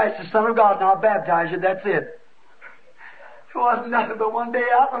Jesus Christ, the Son of God, and I'll baptize you. That's it. It wasn't nothing but one day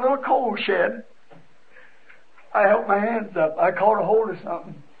out in a little coal shed. I held my hands up. I caught a hold of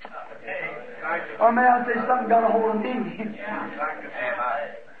something. Or may I say something got a hold of me.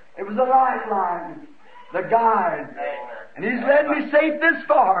 It was a lifeline, the guide. And He's led me safe this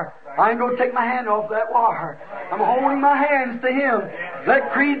far. I ain't going to take my hand off that wire. I'm holding my hands to Him.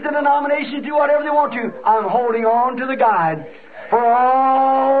 Let creeds and denominations do whatever they want to. I'm holding on to the guide. For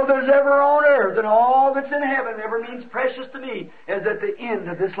all that's ever on earth and all that's in heaven ever means precious to me is at the end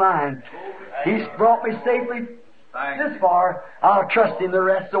of this line. He's brought me safely this far. I'll trust Him the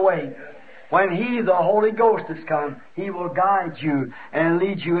rest of the way. When He, the Holy Ghost, has come, He will guide you and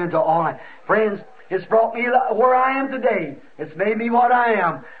lead you into all life. Friends, it's brought me where I am today. It's made me what I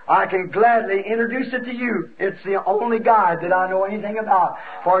am. I can gladly introduce it to you. It's the only guide that I know anything about.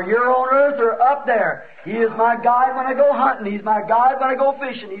 For you're on earth or up there. He is my guide when I go hunting. He's my guide when I go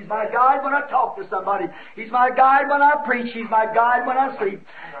fishing. He's my guide when I talk to somebody. He's my guide when I preach. He's my guide when I sleep.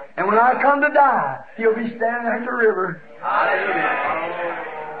 And when I come to die, He'll be standing there at the river.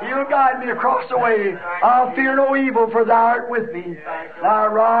 He'll guide me across the way. I'll fear no evil, for Thou art with me. Thy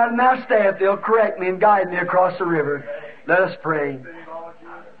rod and Thy staff, they'll correct me and guide me across the river. Let us pray.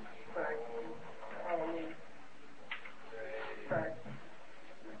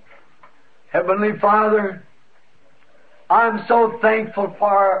 Heavenly Father, I'm so thankful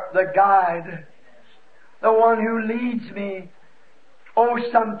for the guide, the one who leads me. Oh,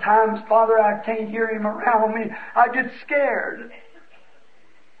 sometimes, Father, I can't hear Him around me. I get scared.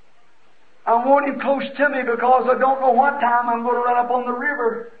 I want Him close to me because I don't know what time I'm going to run up on the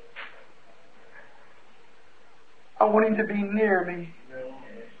river. I want Him to be near me.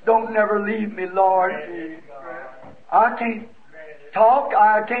 Don't never leave me, Lord. I can't talk.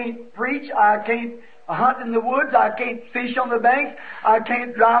 I can't preach. I can't hunt in the woods. I can't fish on the banks. I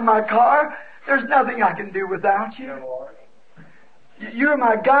can't drive my car. There's nothing I can do without You. You're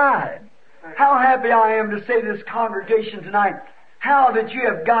my guide. How happy I am to say to this congregation tonight, how that You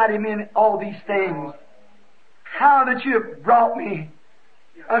have guided me in all these things. How that You have brought me.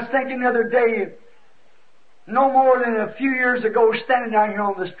 I was thinking the other day, no more than a few years ago, standing down here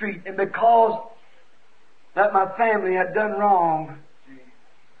on the street, and because that my family had done wrong,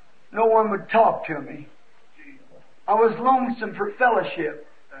 no one would talk to me. I was lonesome for fellowship.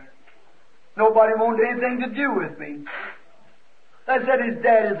 Nobody wanted anything to do with me. They said his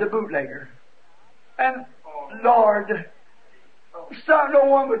dad is a bootlegger. And, Lord, no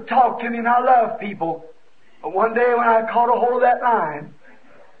one would talk to me, and I love people. But one day when I caught a hold of that line,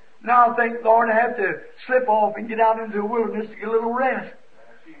 now I think, Lord, I have to slip off and get out into the wilderness to get a little rest.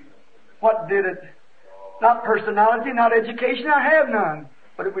 What did it? Not personality, not education, I have none.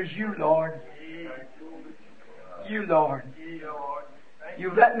 But it was You, Lord. You, Lord.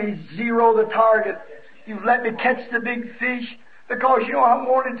 You've let me zero the target. You've let me catch the big fish because You know I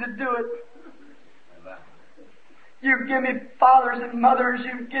wanted to do it. You give me fathers and mothers.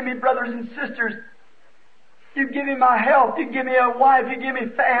 You give me brothers and sisters. You give me my health. You give me a wife. You give me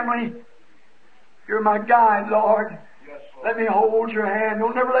family. You're my guide, Lord. Let me hold Your hand.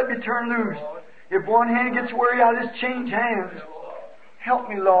 Don't never let me turn loose. If one hand gets weary, I'll just change hands. Help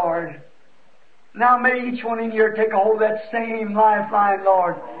me, Lord. Now may each one in here take a hold of that same lifeline,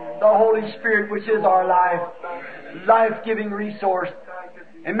 Lord. The Holy Spirit, which is our life. Life-giving resource.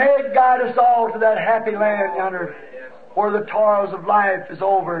 And may it guide us all to that happy land yonder, where the toils of life is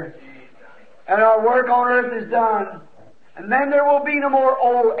over and our work on earth is done. And then there will be no more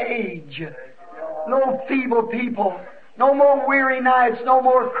old age, no feeble people, no more weary nights, no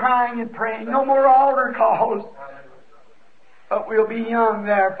more crying and praying, no more altar calls. But we'll be young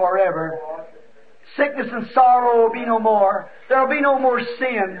there forever. Sickness and sorrow will be no more. There will be no more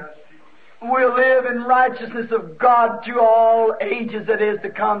sin. We'll live in righteousness of God to all ages that is to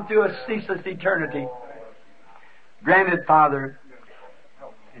come, to a ceaseless eternity. Granted, Father.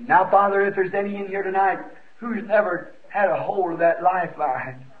 And now, Father, if there's any in here tonight who's never had a hold of that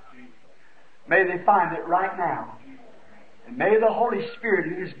lifeline, may they find it right now. And may the Holy Spirit,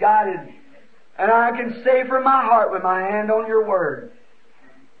 who has guided, and I can say from my heart with my hand on Your Word,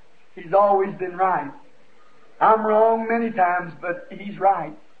 He's always been right. I'm wrong many times, but He's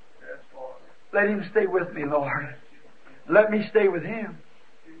right. let Him stay with me, Lord. Let me stay with Him.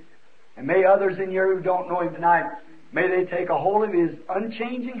 And may others in here who don't know Him tonight, may they take a hold of His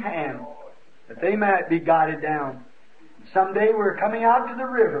unchanging hand, that they might be guided down. Someday we're coming out to the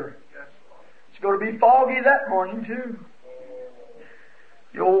river. It's going to be foggy that morning too.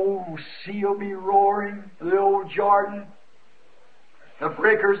 The old sea will be roaring, the old Jordan. The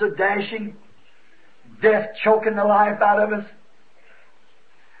breakers are dashing, death choking the life out of us.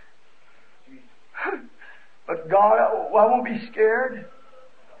 But God, I won't be scared.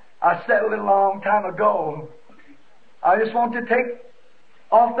 I said it a long time ago. I just want to take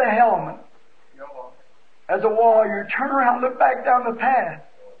off the helmet. As a warrior, turn around, look back down the path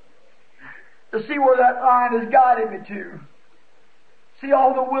to see where that line has guided me to. See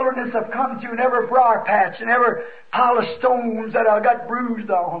all the wilderness I've come to, and every briar patch, and every pile of stones that I got bruised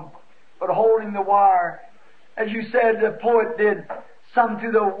on, but holding the wire. As you said, the poet did, some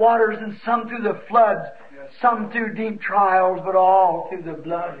through the waters and some through the floods, some through deep trials, but all through the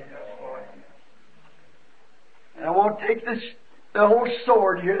blood. And I want to take the whole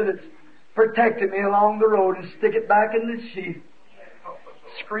sword here that's protected me along the road and stick it back in the sheath.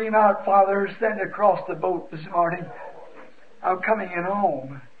 Scream out, Father, stand across the boat this morning. I'm coming in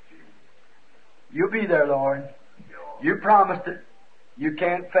home. You'll be there, Lord. You promised it. You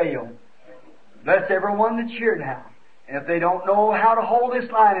can't fail. Bless everyone that's here now. And if they don't know how to hold this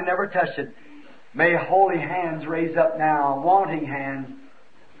line and never touch it, may holy hands raise up now, wanting hands,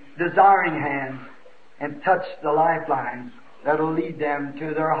 desiring hands, and touch the lifelines that'll lead them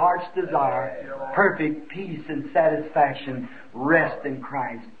to their heart's desire, perfect peace and satisfaction, rest in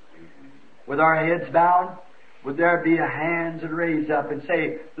Christ. With our heads bowed, would there be a hand that raise up and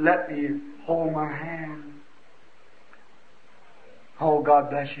say, let me hold my hand? Oh, God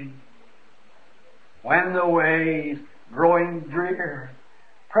bless you. When the way's growing drear,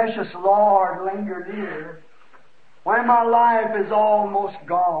 precious Lord, linger near. When my life is almost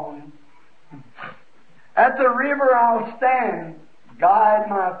gone, at the river I'll stand, guide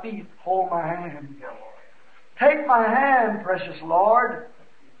my feet, hold my hand. Take my hand, precious Lord,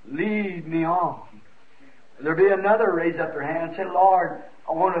 lead me on. There'll be another raise up their hand and say, Lord,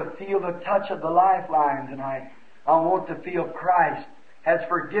 I want to feel the touch of the lifeline tonight. I want to feel Christ has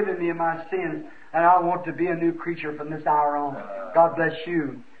forgiven me of my sins, and I want to be a new creature from this hour on. God bless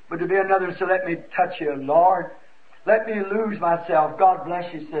you. But there'll be another, so let me touch you, Lord. Let me lose myself. God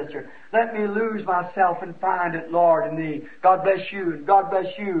bless you, sister. Let me lose myself and find it, Lord, in Thee. God bless you. God bless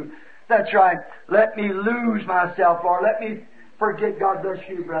you. That's right. Let me lose myself, Lord. Let me forget. God bless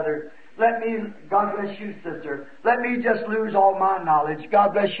you, brother. Let me, God bless you, sister. Let me just lose all my knowledge.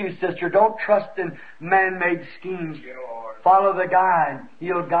 God bless you, sister. Don't trust in man-made schemes. Follow the guide.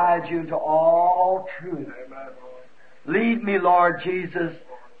 He'll guide you into all truth. Lead me, Lord Jesus.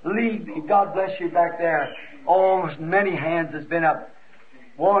 Lead me. God bless you back there. Oh, many hands has been up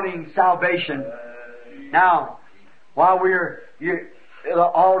wanting salvation. Now, while the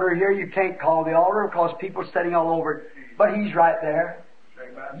altar here, you can't call the altar because people are sitting all over it. But He's right there.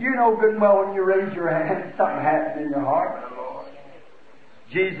 You know good and well when you raise your hand, something happens in your heart.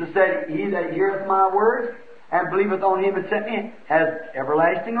 Jesus said, He that heareth my words and believeth on Him that sent me has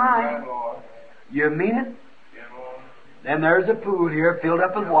everlasting life. You mean it? Then there's a pool here filled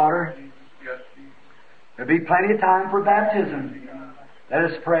up with water. There'll be plenty of time for baptism. Let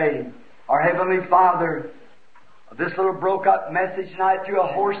us pray. Our Heavenly Father, this little broke up message tonight through a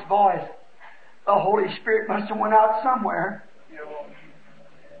hoarse voice. The Holy Spirit must have went out somewhere.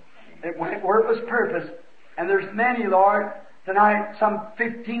 It went where it was purposed. And there's many, Lord, tonight, some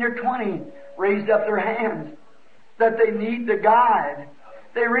 15 or 20 raised up their hands that they need the guide.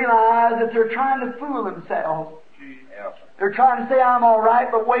 They realize that they're trying to fool themselves. They're trying to say, I'm all right,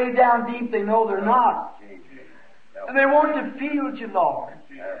 but way down deep they know they're not. And they want to feel You, Lord.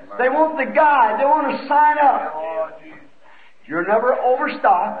 They want the guide. They want to sign up. You're never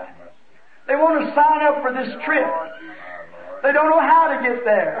overstocked. They want to sign up for this trip. They don't know how to get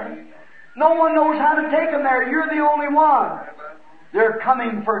there. No one knows how to take them there. You're the only one. They're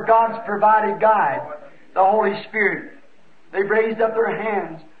coming for God's provided guide, the Holy Spirit. They've raised up their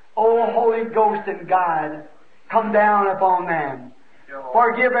hands. Oh, Holy Ghost and guide, come down upon them.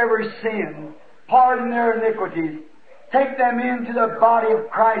 Forgive every sin. Pardon their iniquities. Take them into the body of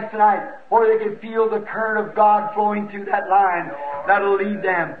Christ tonight, where they can feel the current of God flowing through that line that'll lead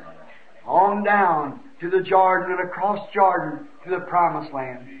them on down to the Jordan and across Jordan to the Promised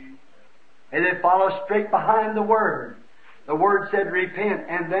Land. May they follow straight behind the Word. The Word said, repent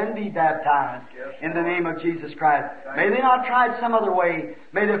and then be baptized in the name of Jesus Christ. May they not try some other way.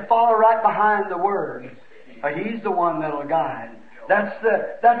 May they follow right behind the Word. But He's the one that'll guide.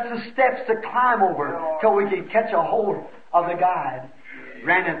 That's the steps to climb over till we can catch a hold of the guide.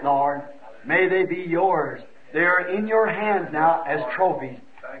 Grant it, Lord. May they be yours. They are in your hands now as trophies.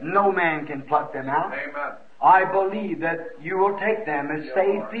 No man can pluck them out. Amen. I believe that you will take them as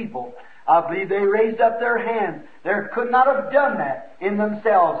saved people. I believe they raised up their hands. They could not have done that in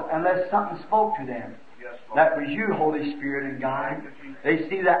themselves unless something spoke to them. Yes, Lord. That was you, Holy Spirit and God. They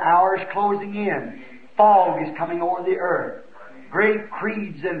see the hours closing in. Fog is coming over the earth. Great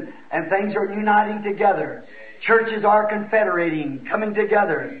creeds and things are uniting together. Churches are confederating, coming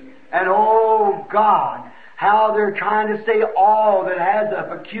together. And oh God, how they're trying to say all that has a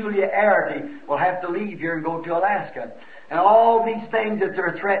peculiarity will have to leave here and go to Alaska. And all these things that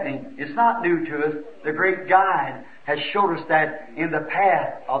they're threatening, it's not new to us. The great guide has showed us that in the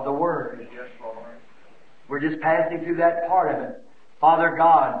path of the Word. Yes, Lord. We're just passing through that part of it. Father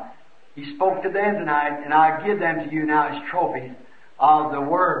God, He spoke to them tonight, and I give them to you now as trophies of the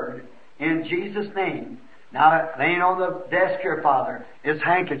Word in Jesus' name. Now, laying on the desk here, Father, is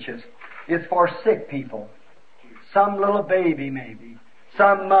handkerchiefs. It's for sick people. Some little baby, maybe.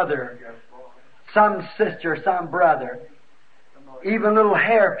 Some mother. Some sister, some brother. Even little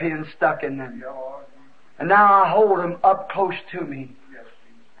hairpins stuck in them. And now I hold them up close to me.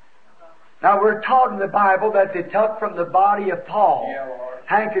 Now we're taught in the Bible that they took from the body of Paul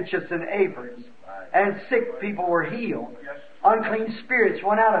handkerchiefs and aprons. And sick people were healed. Unclean spirits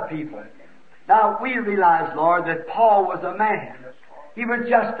went out of people. Now we realize, Lord, that Paul was a man. He was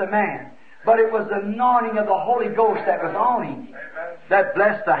just a man. But it was the anointing of the Holy Ghost that was on him that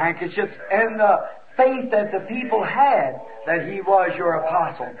blessed the handkerchiefs and the faith that the people had that he was your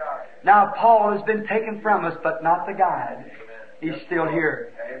apostle. Now Paul has been taken from us, but not the guide. He's still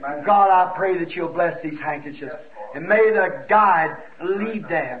here. God, I pray that you'll bless these handkerchiefs. And may the guide lead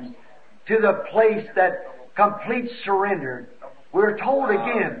them to the place that complete surrender. We're told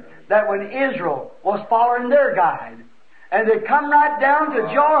again that when Israel was following their guide, and they come right down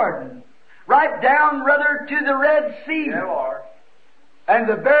to Jordan, right down, rather, to the Red Sea, and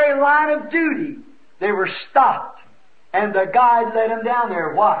the very line of duty, they were stopped. And the guide led them down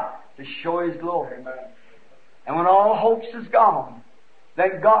there. Why? To show His glory. And when all hopes is gone,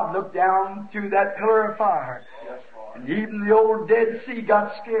 then God looked down through that pillar of fire. And even the old Dead Sea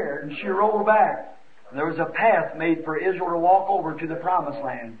got scared, and she rolled back. And there was a path made for Israel to walk over to the Promised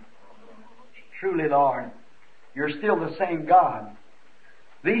Land. Truly, Lord, You're still the same God.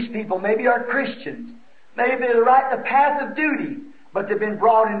 These people maybe are Christians. Maybe they're right in the path of duty, but they've been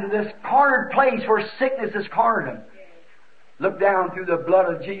brought into this cornered place where sickness has cornered them. Look down through the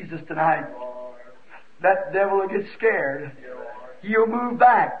blood of Jesus tonight. That devil will get scared. He'll move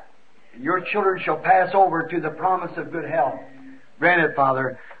back. And your children shall pass over to the promise of good health. Grant it,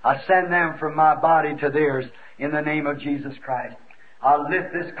 Father. I send them from my body to theirs in the name of Jesus Christ. I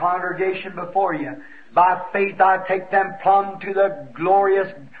lift this congregation before you. By faith I take them plumb to the glorious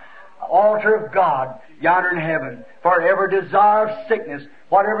altar of God yonder in heaven. For every desire of sickness,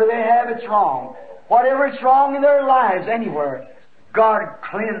 whatever they have, it's wrong. Whatever is wrong in their lives anywhere, God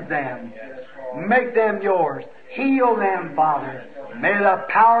cleanse them. Make them yours. Heal them, Father. May the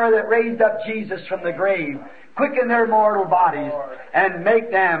power that raised up Jesus from the grave quicken their mortal bodies and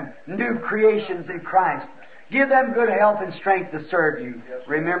make them new creations in Christ. Give them good health and strength to serve you.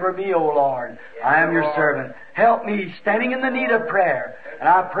 Remember me, O Lord. I am your servant. Help me, standing in the need of prayer. And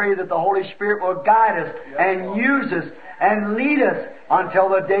I pray that the Holy Spirit will guide us and use us and lead us until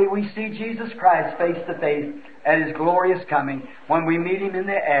the day we see Jesus Christ face to face at His glorious coming, when we meet Him in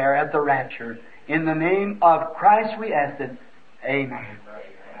the air at the rapture. In the name of Christ we ask it. Amen.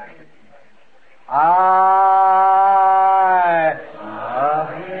 I love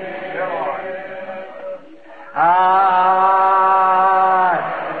Him.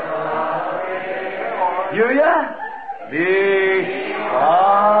 Because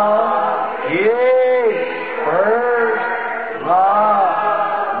He first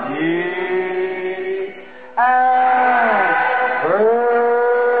loved me and purchased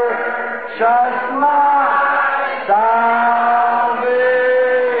my salvation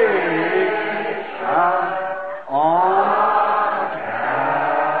on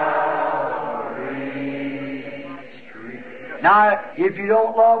Now, if you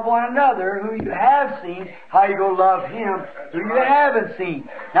don't love one another who you have seen, how you going to love Him who you haven't seen?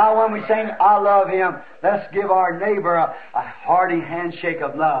 Now, when we sing, I love Him, let's give our neighbor a hearty handshake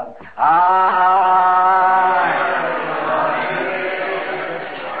of love. I love Him.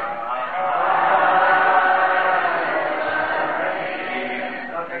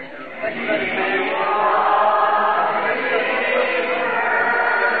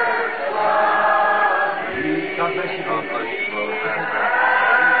 God bless you.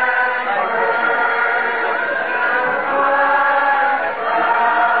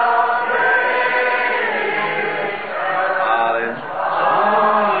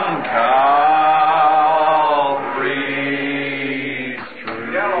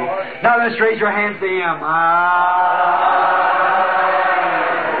 raise your hands to Him.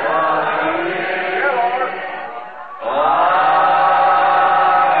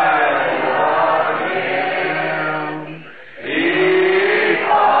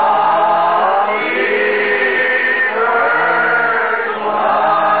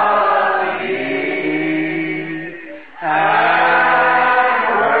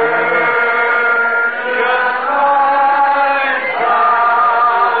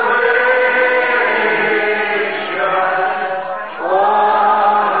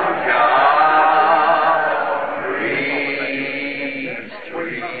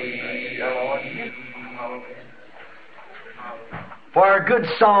 For a good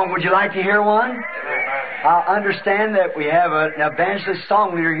song, would you like to hear one? I understand that we have an evangelist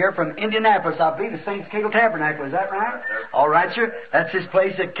song leader here from Indianapolis. I believe the sings Cadle Tabernacle. Is that right? All right, sir. That's his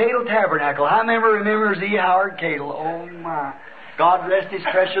place at Cadle Tabernacle. How many remembers E. Howard Cadle? Oh, my. God rest his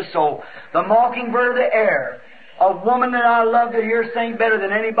precious soul. The Mockingbird of the Air. A woman that I love to hear sing better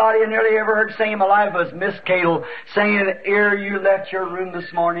than anybody I nearly ever heard sing in my life was Miss Cadle, singing, "Ere you left your room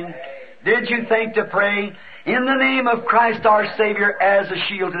this morning, did you think to pray in the name of Christ our Savior as a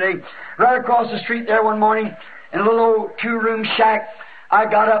shield today?" Right across the street there one morning, in a little old two-room shack, I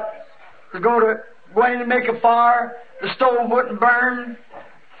got up to go in and make a fire. The stove wouldn't burn,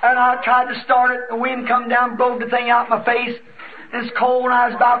 and I tried to start it. The wind come down, blowed the thing out my face. It's cold, and I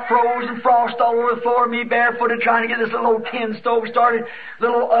was about froze and frost all over the floor, me barefooted trying to get this little old tin stove started,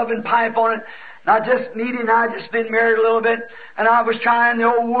 little oven pipe on it. And I just been married a little bit, and I was trying, the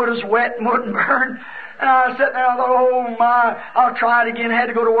old wood was wet and wouldn't burn. And I was sitting there, I thought, oh my, I'll try it again. I had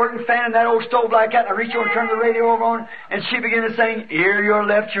to go to work and fan that old stove like that, and I reached over and turned the radio over on, and she began to sing, "Ere you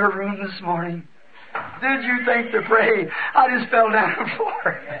left your room this morning, did you think to pray?" I just fell down on the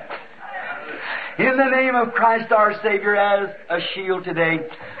floor. In the name of Christ our Savior as a shield today.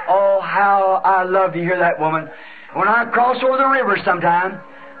 Oh, how I love to hear that woman. When I cross over the river sometime,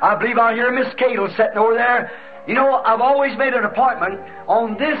 I believe I'll hear Miss Cadle sitting over there. You know, I've always made an appointment.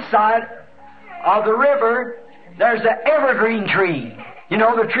 On this side of the river, there's an evergreen tree. You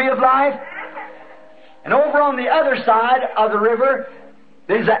know, the tree of life? And over on the other side of the river,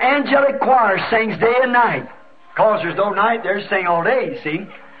 there's an angelic choir sings day and night. Because there's no night, they sing all day, you see.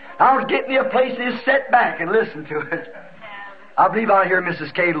 I'll get me a place and just sit back and listen to it. I believe I'll hear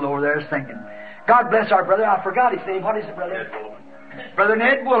Mrs. Cadle over there singing. God bless our brother. I forgot his name. What is it, brother? Brother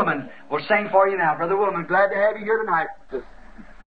Ned Woolman will sing for you now. Brother Woolman, glad to have you here tonight.